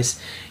clockwise,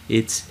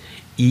 it's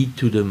e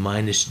to the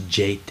minus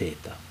j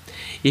theta.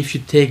 If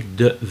you take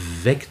the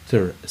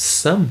vector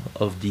sum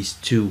of these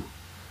two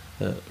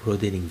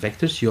rotating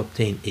vectors, you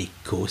obtain a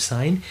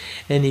cosine,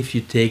 and if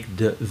you take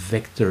the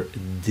vector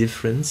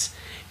difference,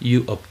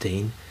 you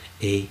obtain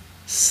a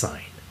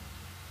sine.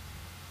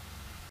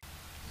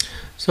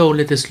 So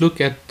let us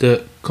look at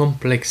the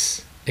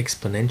complex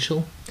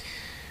exponential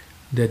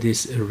that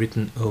is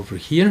written over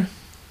here.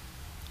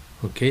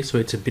 Okay, so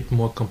it's a bit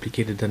more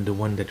complicated than the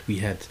one that we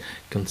had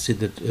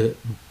considered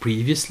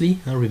previously.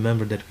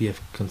 Remember that we have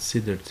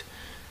considered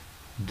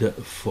the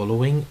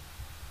following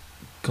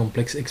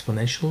complex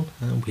exponential.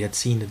 We had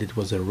seen that it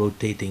was a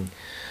rotating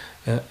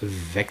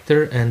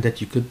vector and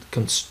that you could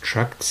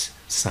construct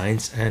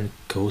sines and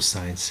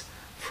cosines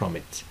from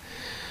it.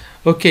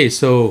 Okay,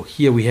 so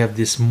here we have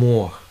this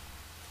more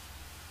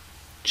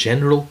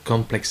general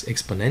complex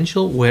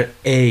exponential where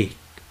a,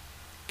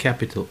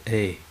 capital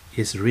A,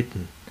 is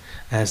written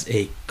as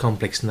a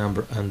complex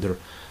number under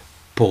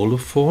polar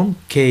form.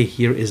 K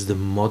here is the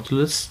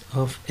modulus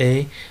of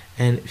A,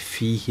 and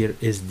phi here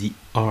is the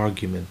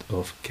argument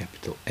of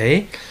capital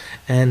A,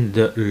 and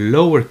the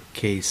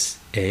lowercase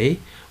a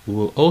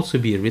will also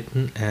be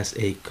written as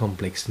a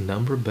complex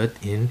number but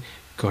in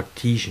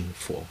Cartesian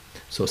form.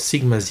 So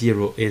sigma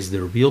 0 is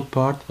the real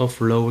part of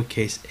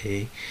lowercase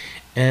a,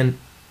 and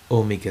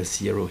omega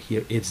 0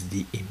 here is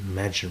the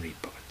imaginary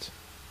part.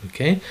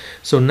 Okay,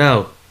 so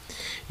now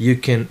you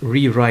can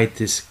rewrite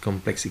this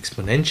complex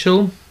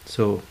exponential.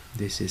 So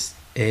this is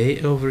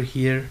a over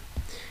here,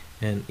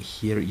 and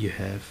here you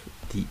have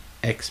the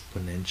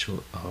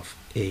exponential of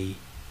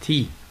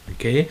at.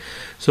 Okay,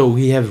 so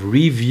we have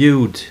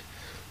reviewed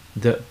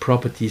the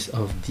properties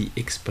of the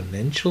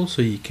exponential,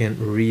 so you can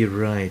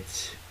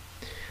rewrite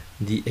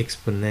the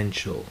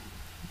exponential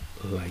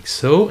like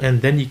so,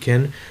 and then you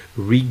can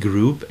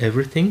regroup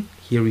everything.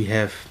 Here we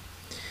have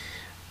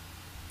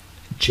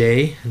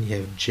j, and you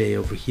have j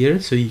over here,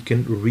 so you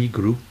can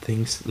regroup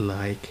things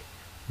like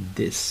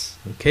this.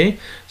 Okay,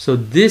 so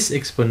this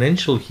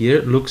exponential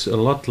here looks a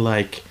lot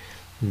like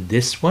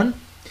this one,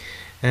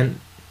 and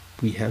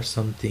we have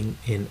something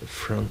in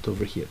front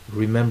over here.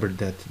 Remember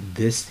that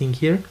this thing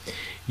here,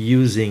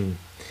 using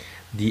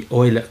the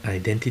Euler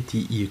identity,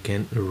 you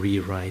can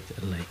rewrite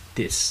like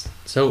this.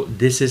 So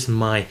this is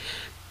my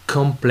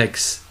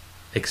complex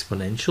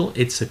exponential.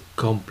 It's a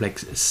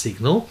complex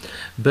signal,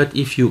 but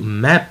if you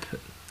map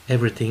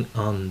everything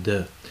on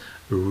the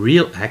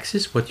real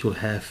axis, what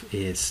you'll have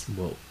is,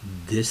 well,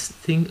 this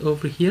thing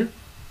over here.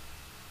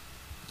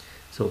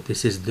 So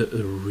this is the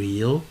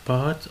real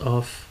part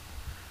of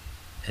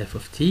f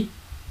of t.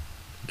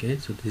 Okay,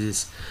 so this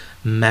is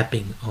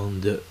mapping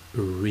on the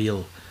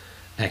real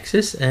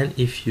axis, and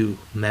if you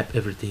map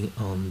everything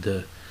on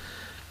the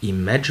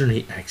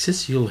imaginary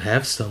axis, you'll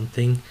have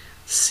something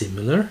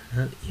similar.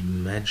 An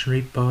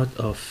imaginary part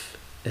of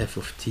f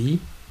of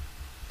t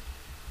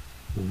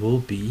will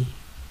be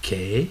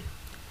k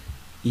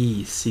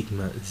e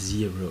sigma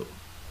 0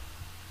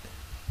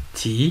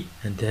 t,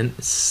 and then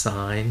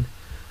sine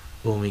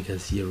omega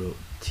 0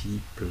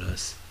 t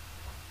plus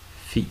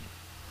phi.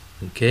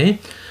 Okay,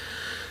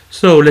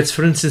 so let's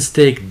for instance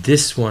take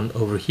this one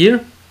over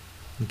here.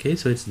 Okay,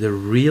 so it's the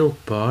real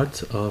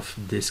part of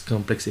this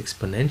complex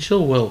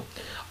exponential. Well,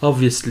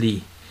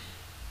 obviously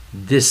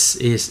this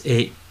is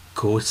a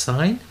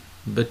cosine,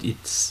 but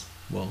it's,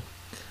 well,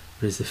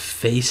 there's a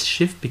phase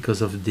shift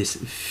because of this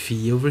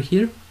phi over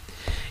here.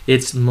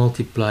 It's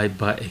multiplied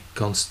by a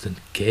constant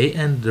k,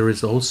 and there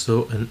is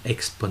also an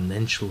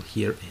exponential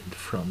here in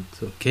front.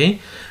 Okay,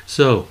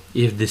 so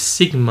if the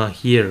sigma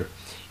here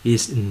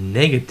is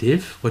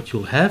negative, what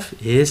you'll have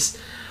is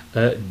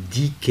a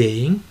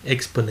decaying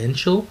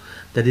exponential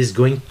that is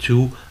going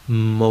to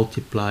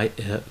multiply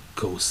a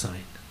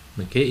cosine.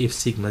 Okay, if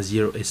sigma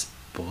 0 is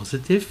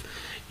positive,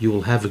 you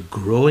will have a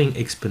growing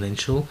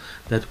exponential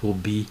that will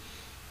be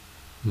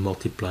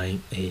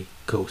multiplying a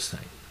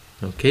cosine.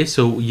 Okay,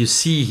 so you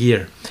see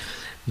here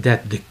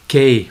that the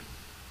k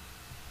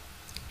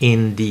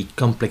in the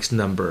complex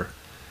number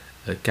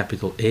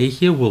capital A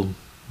here will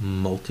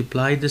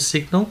multiply the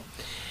signal.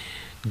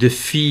 The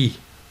phi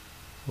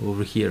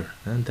over here,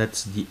 and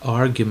that's the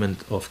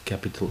argument of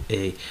capital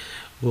A,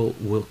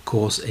 will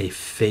cause a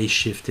phase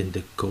shift in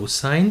the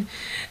cosine,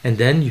 and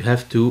then you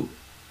have to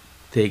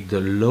take the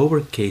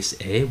lowercase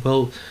a.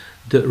 Well,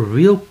 the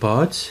real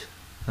part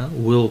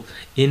will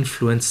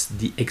influence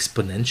the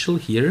exponential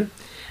here,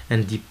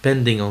 and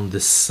depending on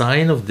the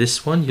sign of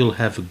this one, you'll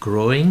have a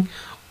growing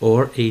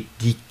or a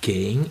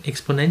decaying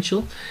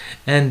exponential,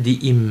 and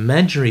the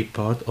imaginary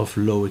part of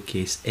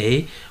lowercase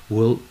a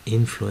will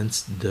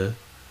influence the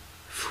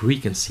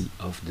frequency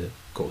of the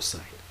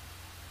cosine.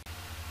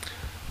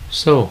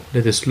 So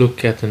let us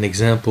look at an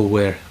example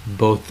where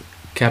both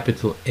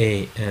capital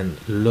A and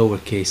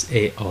lowercase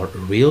a are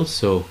real.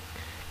 So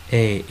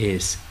A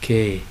is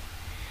k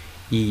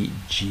e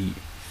g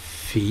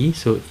phi.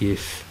 So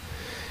if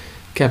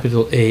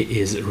capital A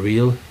is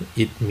real,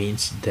 it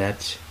means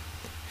that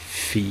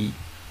phi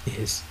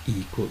is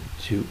equal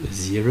to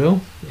 0,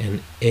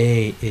 and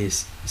A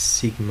is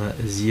sigma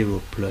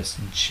 0 plus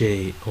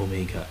j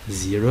omega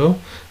 0.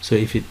 So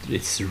if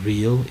it's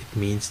real, it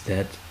means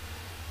that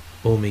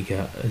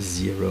omega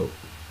 0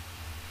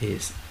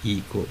 is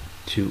equal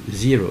to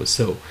 0.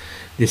 So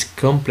this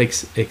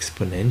complex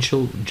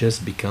exponential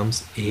just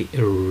becomes a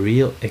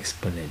real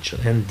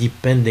exponential, and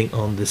depending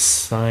on the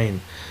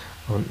sign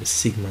on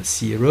sigma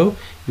 0,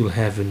 you'll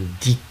have a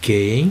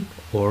decaying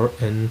or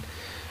an,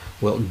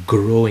 well,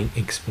 growing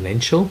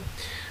exponential.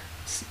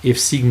 If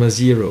sigma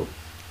 0,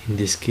 in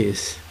this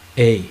case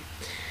A,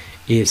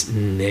 is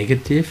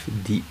negative,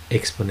 the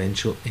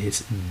exponential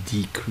is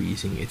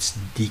decreasing, it's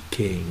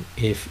decaying.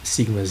 If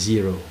sigma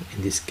 0,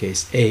 in this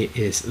case A,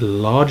 is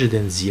larger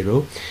than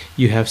 0,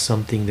 you have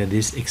something that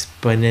is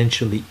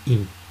exponentially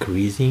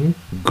increasing,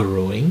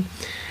 growing.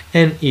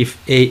 And if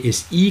A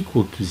is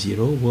equal to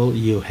 0, well,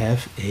 you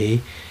have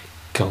a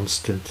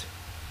constant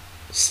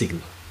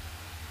signal.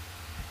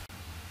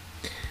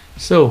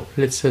 So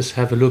let's just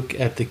have a look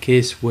at the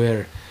case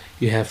where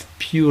you have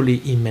purely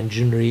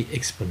imaginary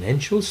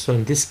exponentials. So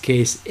in this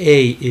case,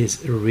 A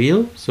is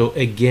real. So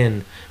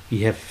again,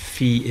 we have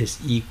phi is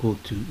equal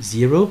to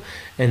 0.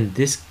 And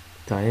this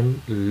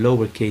time,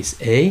 lowercase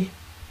a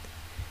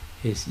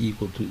is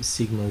equal to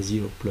sigma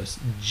 0 plus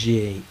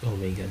j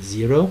omega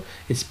 0.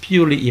 It's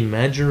purely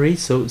imaginary,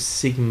 so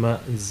sigma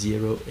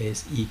 0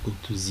 is equal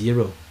to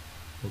 0.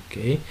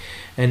 Okay,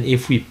 and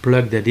if we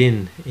plug that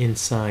in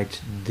inside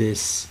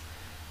this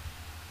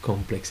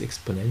complex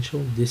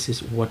exponential, this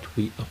is what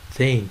we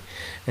obtain,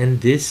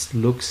 and this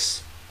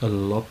looks a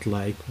lot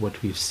like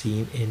what we've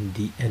seen in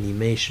the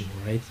animation,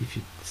 right? If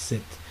you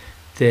set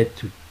that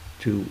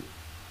to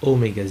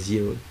omega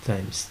 0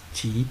 times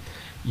t,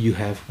 you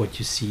have what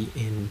you see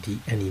in the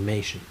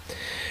animation.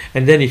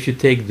 And then if you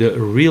take the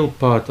real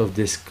part of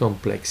this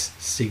complex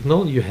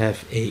signal, you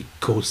have a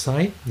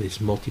cosine that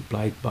is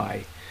multiplied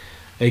by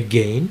a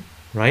gain,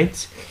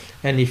 right?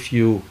 And if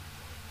you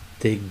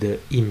take the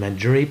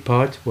imaginary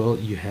part, well,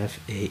 you have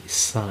a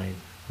sine.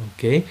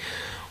 Okay,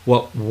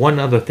 well, one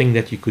other thing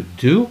that you could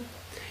do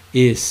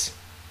is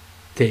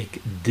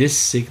take this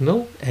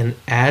signal and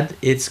add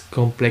its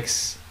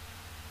complex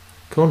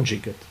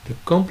conjugate. The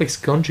complex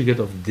conjugate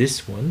of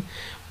this one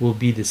will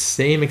be the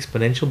same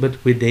exponential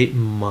but with a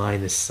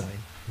minus sign.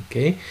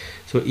 Okay,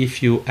 so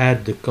if you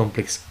add the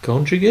complex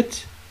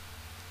conjugate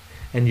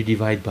and you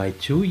divide by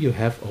 2, you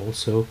have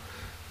also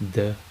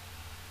the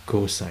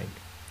cosine.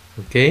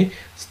 Okay,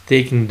 so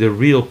taking the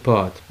real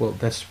part, well,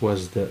 that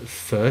was the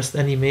first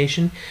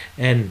animation,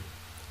 and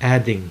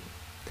adding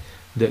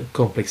the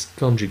complex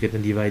conjugate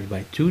and divide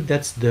by 2,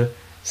 that's the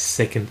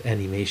second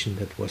animation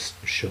that was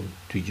shown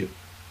to you.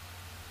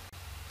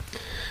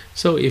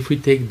 So if we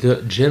take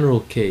the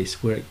general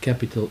case where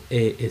capital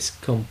A is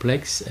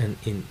complex and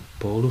in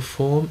polar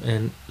form,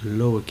 and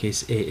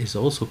lowercase a is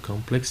also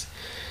complex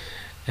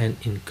and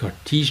in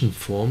Cartesian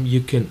form, you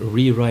can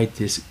rewrite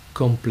this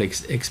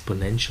complex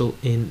exponential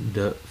in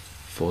the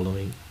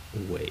following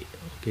way.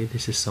 Okay,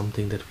 this is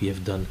something that we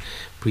have done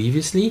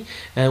previously,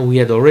 and we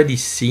had already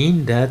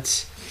seen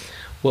that,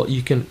 Well,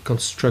 you can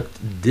construct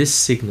this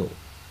signal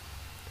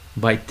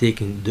by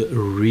taking the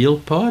real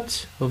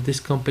part of this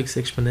complex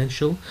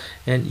exponential,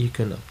 and you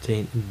can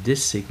obtain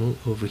this signal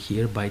over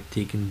here by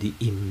taking the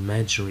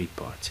imaginary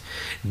part.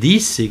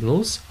 These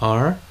signals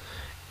are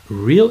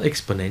real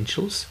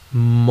exponentials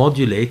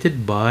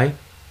modulated by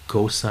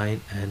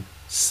cosine and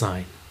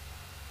sine.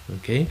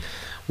 Okay,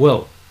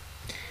 well,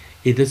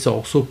 it is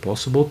also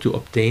possible to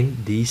obtain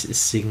these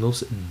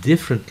signals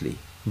differently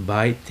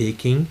by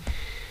taking,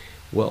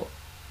 well,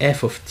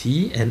 f of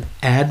t and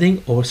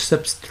adding or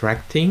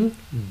subtracting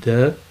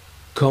the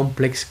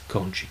complex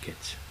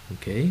conjugate.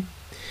 Okay,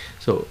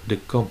 so the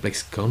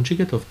complex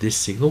conjugate of this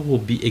signal will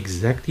be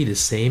exactly the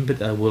same,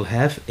 but I will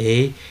have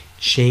a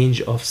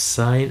change of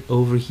sign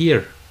over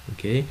here.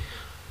 Okay,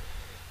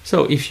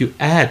 so if you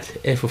add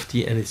f of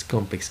t and its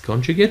complex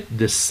conjugate,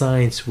 the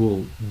signs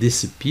will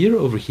disappear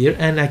over here,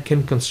 and I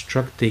can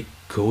construct a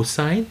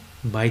cosine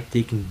by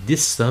taking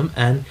this sum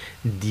and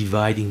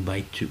dividing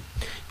by 2.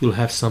 You'll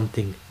have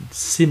something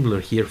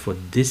similar here for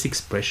this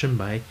expression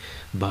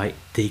by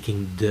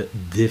taking the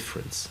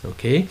difference.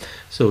 Okay,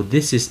 so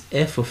this is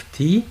f of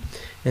t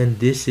and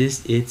this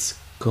is its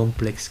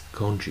complex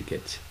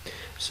conjugate.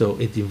 So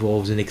it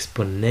involves an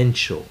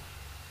exponential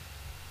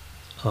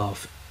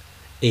of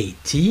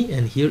at,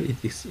 and here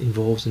it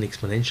involves an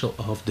exponential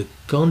of the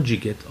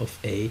conjugate of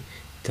a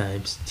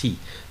times t.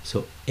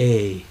 So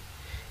a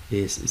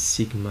is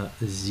sigma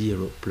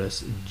 0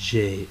 plus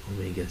j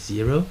omega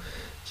 0.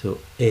 So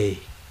a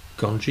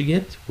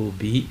conjugate will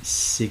be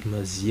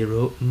sigma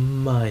 0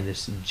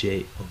 minus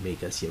j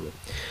omega 0.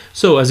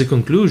 So as a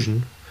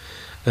conclusion,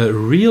 a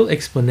real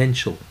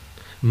exponential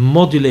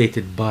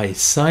modulated by a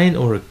sine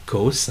or a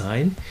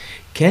cosine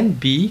can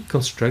be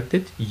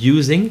constructed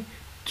using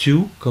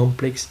two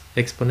complex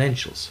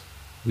exponentials.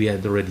 We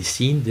had already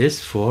seen this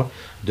for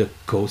the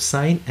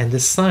cosine and the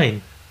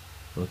sine.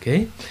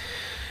 Okay,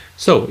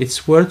 so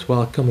it's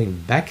worthwhile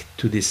coming back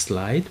to this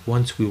slide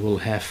once we will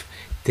have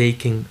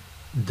taken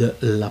the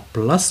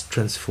Laplace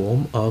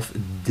transform of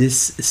this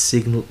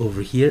signal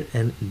over here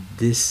and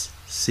this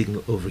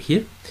signal over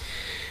here,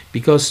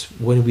 because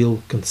when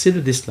we'll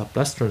consider this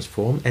Laplace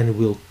transform and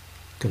we'll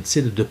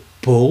consider the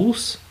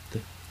poles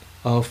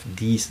of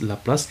these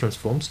Laplace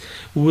transforms,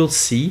 we will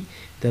see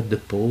that the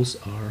poles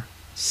are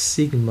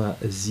sigma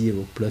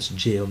 0 plus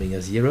j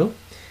omega 0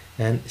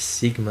 and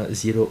sigma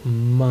 0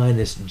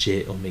 minus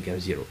j omega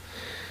 0.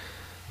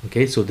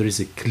 Okay, so there is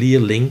a clear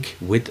link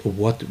with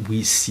what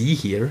we see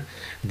here.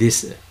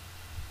 This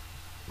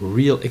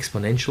real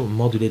exponential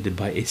modulated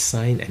by a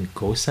sine and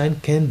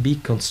cosine can be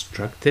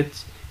constructed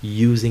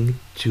using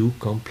two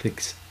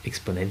complex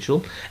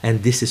exponential,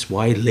 and this is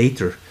why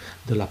later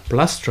the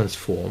Laplace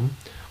transform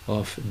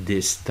of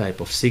this type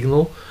of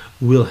signal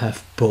will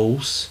have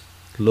poles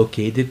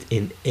located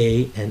in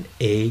a and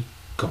a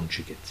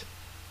conjugate.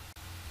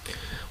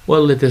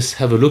 Well, let us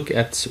have a look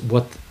at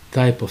what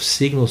type of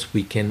signals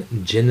we can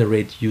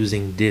generate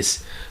using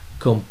this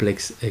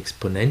complex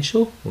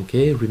exponential.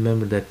 Okay,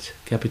 remember that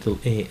capital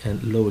A and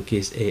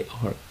lowercase a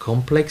are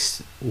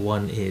complex.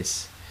 One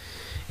is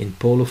in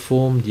polar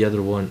form, the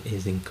other one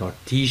is in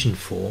Cartesian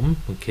form.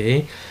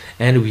 Okay,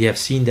 and we have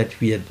seen that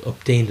we had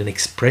obtained an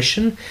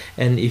expression,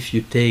 and if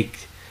you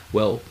take,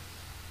 well,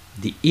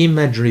 the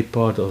imaginary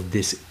part of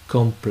this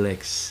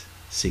complex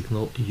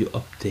signal, you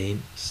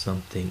obtain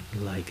something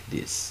like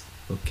this.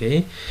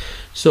 Okay,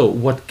 so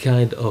what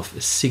kind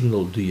of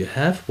signal do you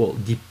have? Well,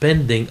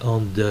 depending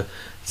on the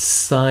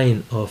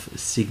sign of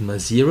sigma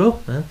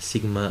 0,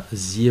 sigma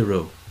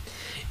 0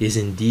 is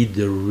indeed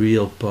the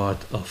real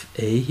part of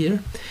a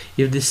here.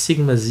 If the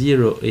sigma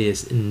 0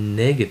 is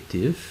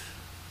negative,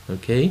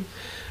 okay,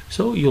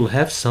 so you'll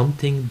have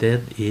something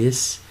that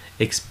is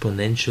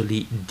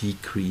exponentially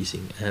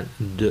decreasing, and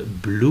the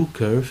blue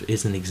curve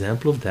is an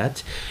example of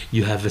that.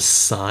 You have a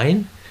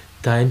sine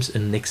times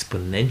an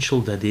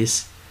exponential that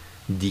is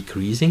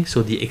decreasing,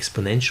 so the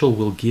exponential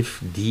will give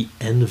the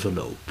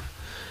envelope,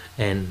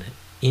 and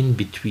in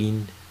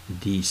between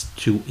these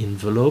two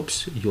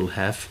envelopes you'll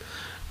have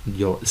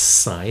your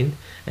sine,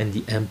 and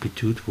the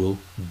amplitude will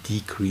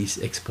decrease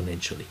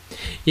exponentially.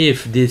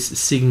 If this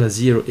sigma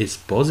 0 is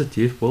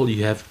positive, well,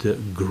 you have the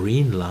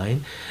green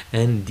line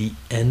and the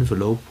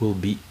envelope will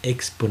be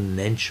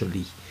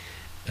exponentially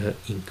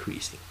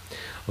increasing.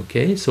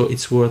 Okay, so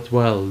it's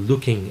worthwhile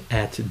looking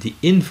at the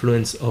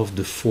influence of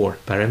the four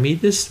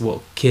parameters.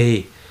 Well,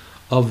 k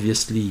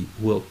obviously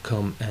will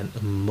come and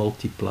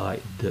multiply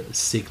the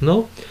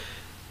signal.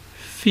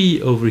 Phi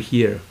over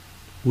here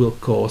will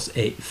cause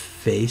a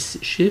phase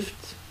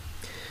shift.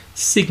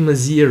 Sigma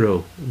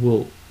 0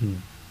 will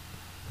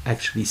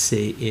actually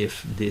say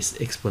if this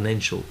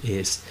exponential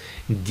is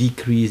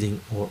decreasing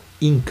or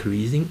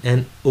increasing,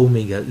 and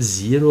omega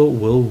 0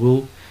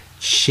 will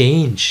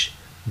change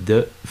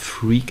the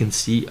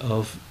frequency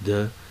of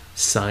the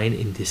sine,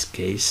 in this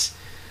case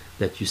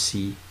that you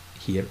see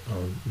here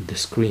on the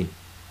screen.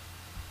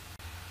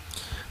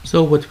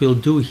 So what we'll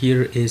do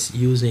here is,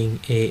 using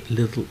a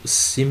little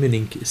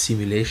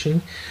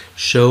simulation,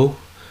 show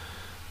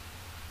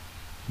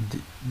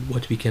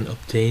what we can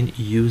obtain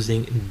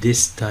using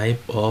this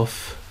type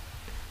of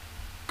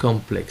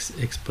complex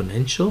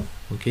exponential.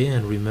 Okay,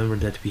 and remember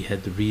that we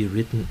had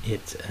rewritten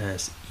it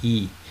as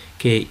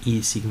ke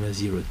sigma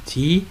 0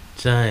 t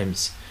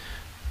times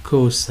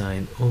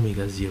cosine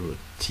omega 0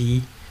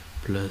 t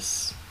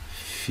plus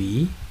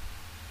phi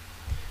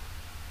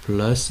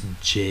plus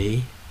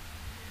j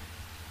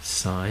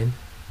sine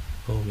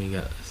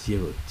omega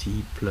 0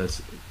 t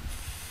plus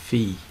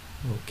phi.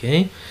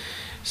 Okay,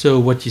 so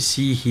what you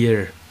see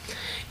here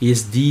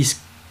is these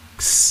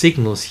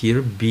signals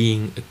here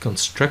being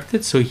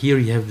constructed. So here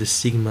you have the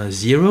sigma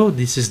 0,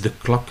 this is the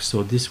clock,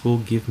 so this will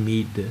give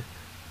me the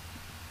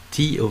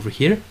t over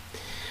here.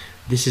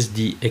 This is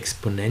the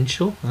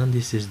exponential, and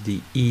this is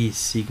the e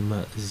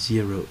sigma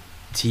 0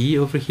 t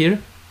over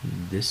here,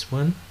 this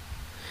one.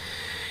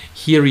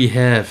 Here we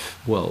have,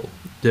 well,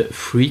 the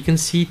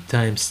frequency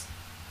times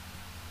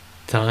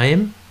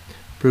time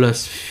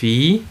plus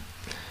phi.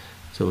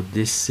 So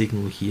this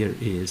signal here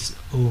is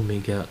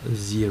omega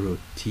 0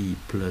 t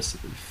plus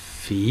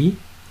phi,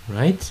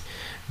 right?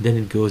 Then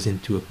it goes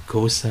into a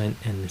cosine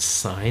and a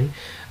sine.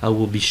 I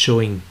will be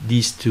showing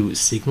these two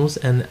signals,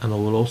 and I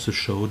will also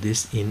show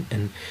this in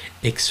an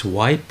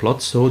XY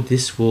plot. So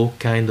this will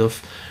kind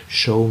of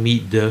show me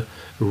the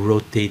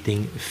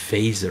rotating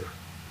phasor.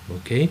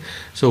 Okay,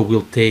 so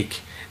we'll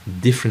take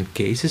different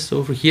cases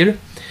over here.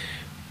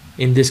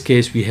 In this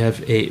case we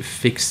have a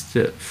fixed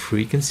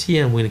frequency,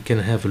 and we can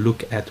have a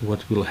look at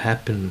what will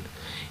happen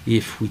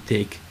if we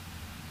take,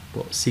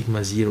 well,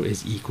 sigma 0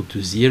 is equal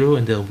to 0,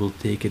 and then we'll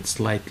take it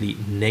slightly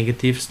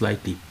negative,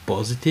 slightly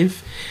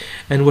positive.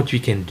 And what we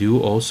can do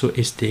also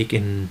is take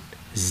a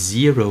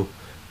 0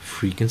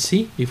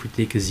 frequency. If we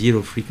take a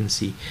 0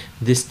 frequency,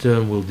 this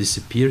term will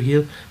disappear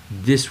here,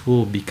 this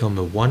will become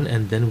a 1,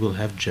 and then we'll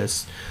have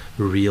just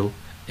real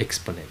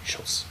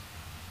exponentials.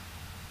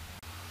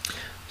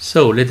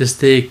 So let us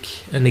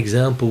take an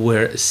example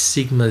where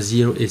sigma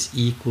 0 is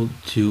equal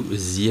to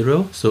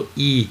 0. So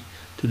e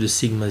to the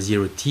sigma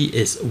 0 t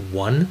is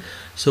 1.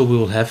 So we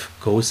will have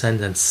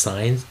cosines and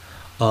sines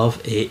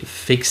of a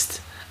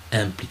fixed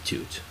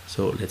amplitude.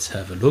 So let's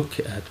have a look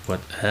at what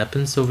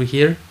happens over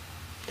here.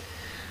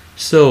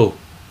 So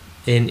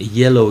in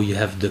yellow you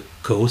have the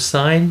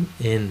cosine,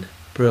 in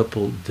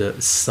purple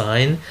the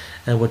sine,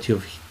 and what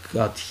you've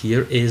got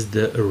here is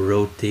the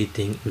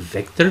rotating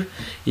vector.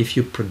 If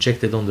you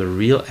project it on the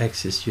real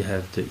axis you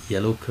have the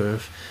yellow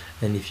curve,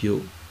 and if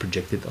you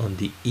project it on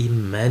the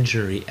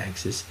imaginary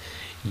axis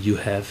you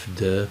have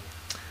the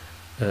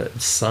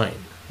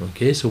sine.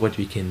 Okay, so what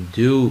we can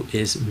do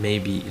is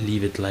maybe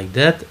leave it like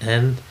that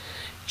and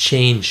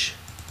change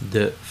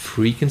the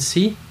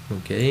frequency.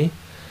 Okay,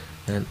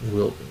 and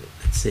we'll,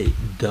 let's say,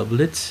 double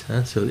it.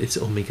 So it's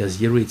omega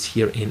 0, it's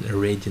here in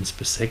radians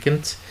per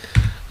second.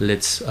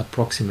 Let's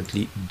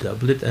approximately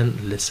double it,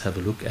 and let's have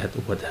a look at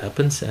what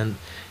happens, and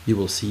you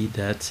will see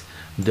that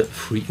the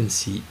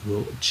frequency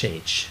will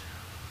change.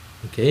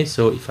 Okay,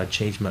 so if I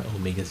change my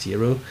omega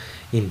 0,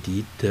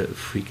 indeed the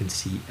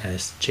frequency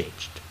has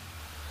changed.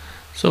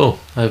 So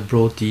I've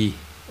brought the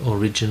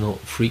original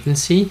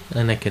frequency,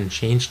 and I can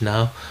change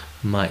now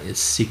my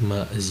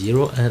sigma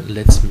 0, and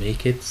let's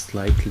make it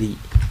slightly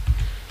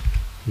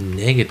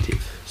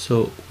negative.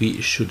 So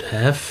we should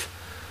have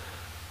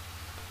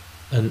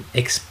an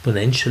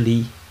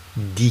exponentially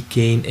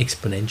decaying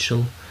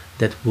exponential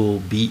that will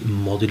be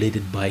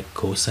modulated by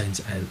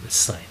cosines and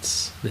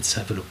sines. Let's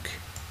have a look.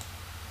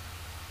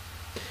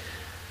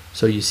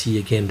 So you see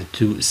again the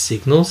two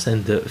signals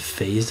and the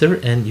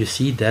phasor, and you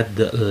see that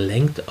the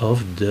length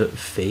of the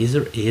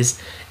phasor is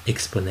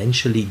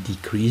exponentially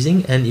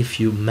decreasing, and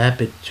if you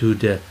map it to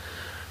the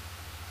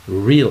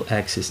real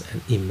axis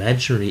and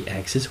imaginary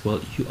axis, well,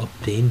 you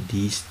obtain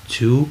these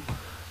two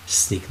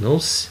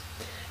signals,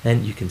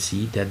 and you can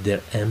see that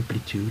their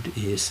amplitude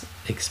is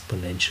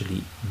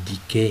exponentially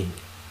decaying.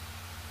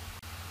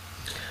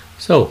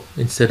 So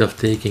instead of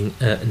taking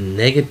a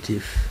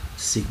negative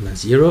sigma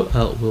 0,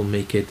 I will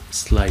make it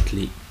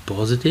slightly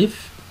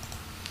positive,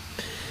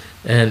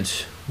 and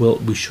well,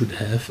 we should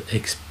have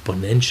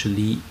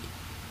exponentially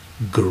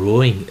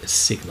growing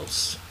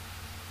signals.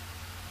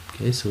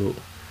 Okay, so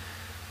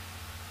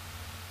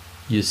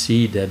you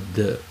see that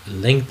the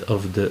length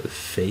of the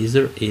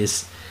phasor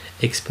is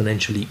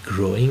exponentially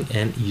growing,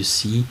 and you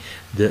see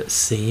the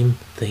same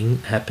thing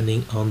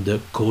happening on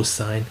the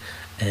cosine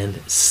and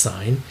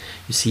sine.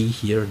 You see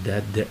here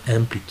that the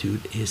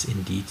amplitude is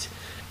indeed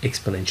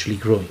exponentially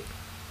growing.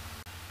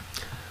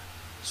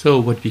 So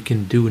what we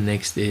can do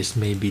next is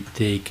maybe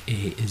take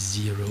a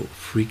 0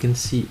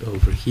 frequency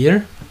over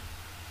here.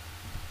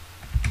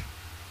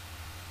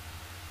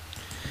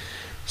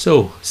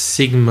 So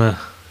sigma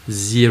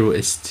 0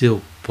 is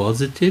still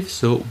positive,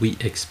 so we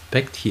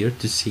expect here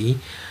to see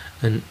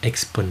an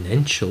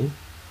exponential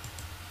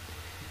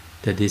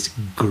that is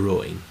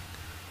growing.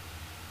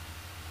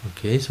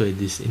 Okay, so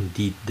it is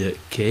indeed the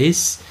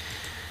case.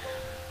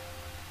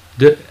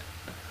 The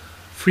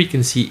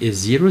frequency is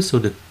 0, so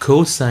the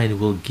cosine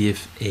will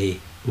give a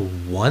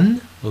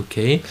 1,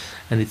 okay,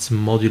 and it's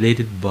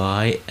modulated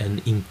by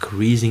an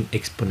increasing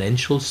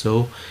exponential.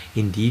 So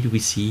indeed we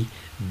see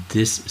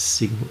this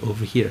signal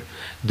over here.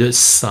 The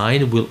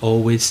sine will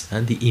always,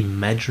 and the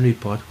imaginary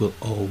part will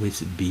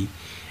always be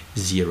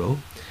 0.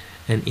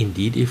 And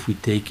indeed, if we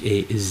take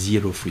a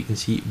 0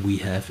 frequency, we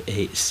have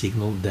a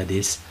signal that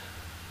is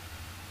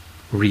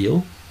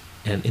real,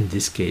 and in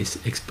this case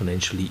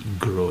exponentially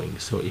growing.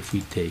 So if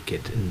we take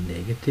it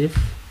negative,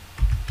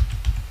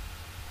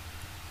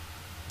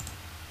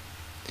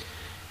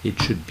 it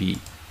should be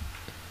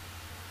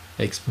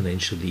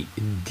exponentially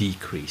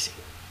decreasing.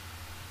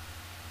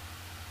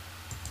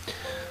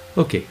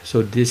 Okay,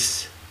 so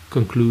this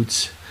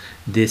concludes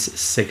this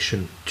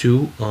section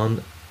 2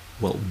 on,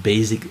 well,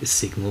 basic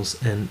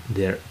signals and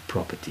their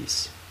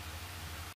properties.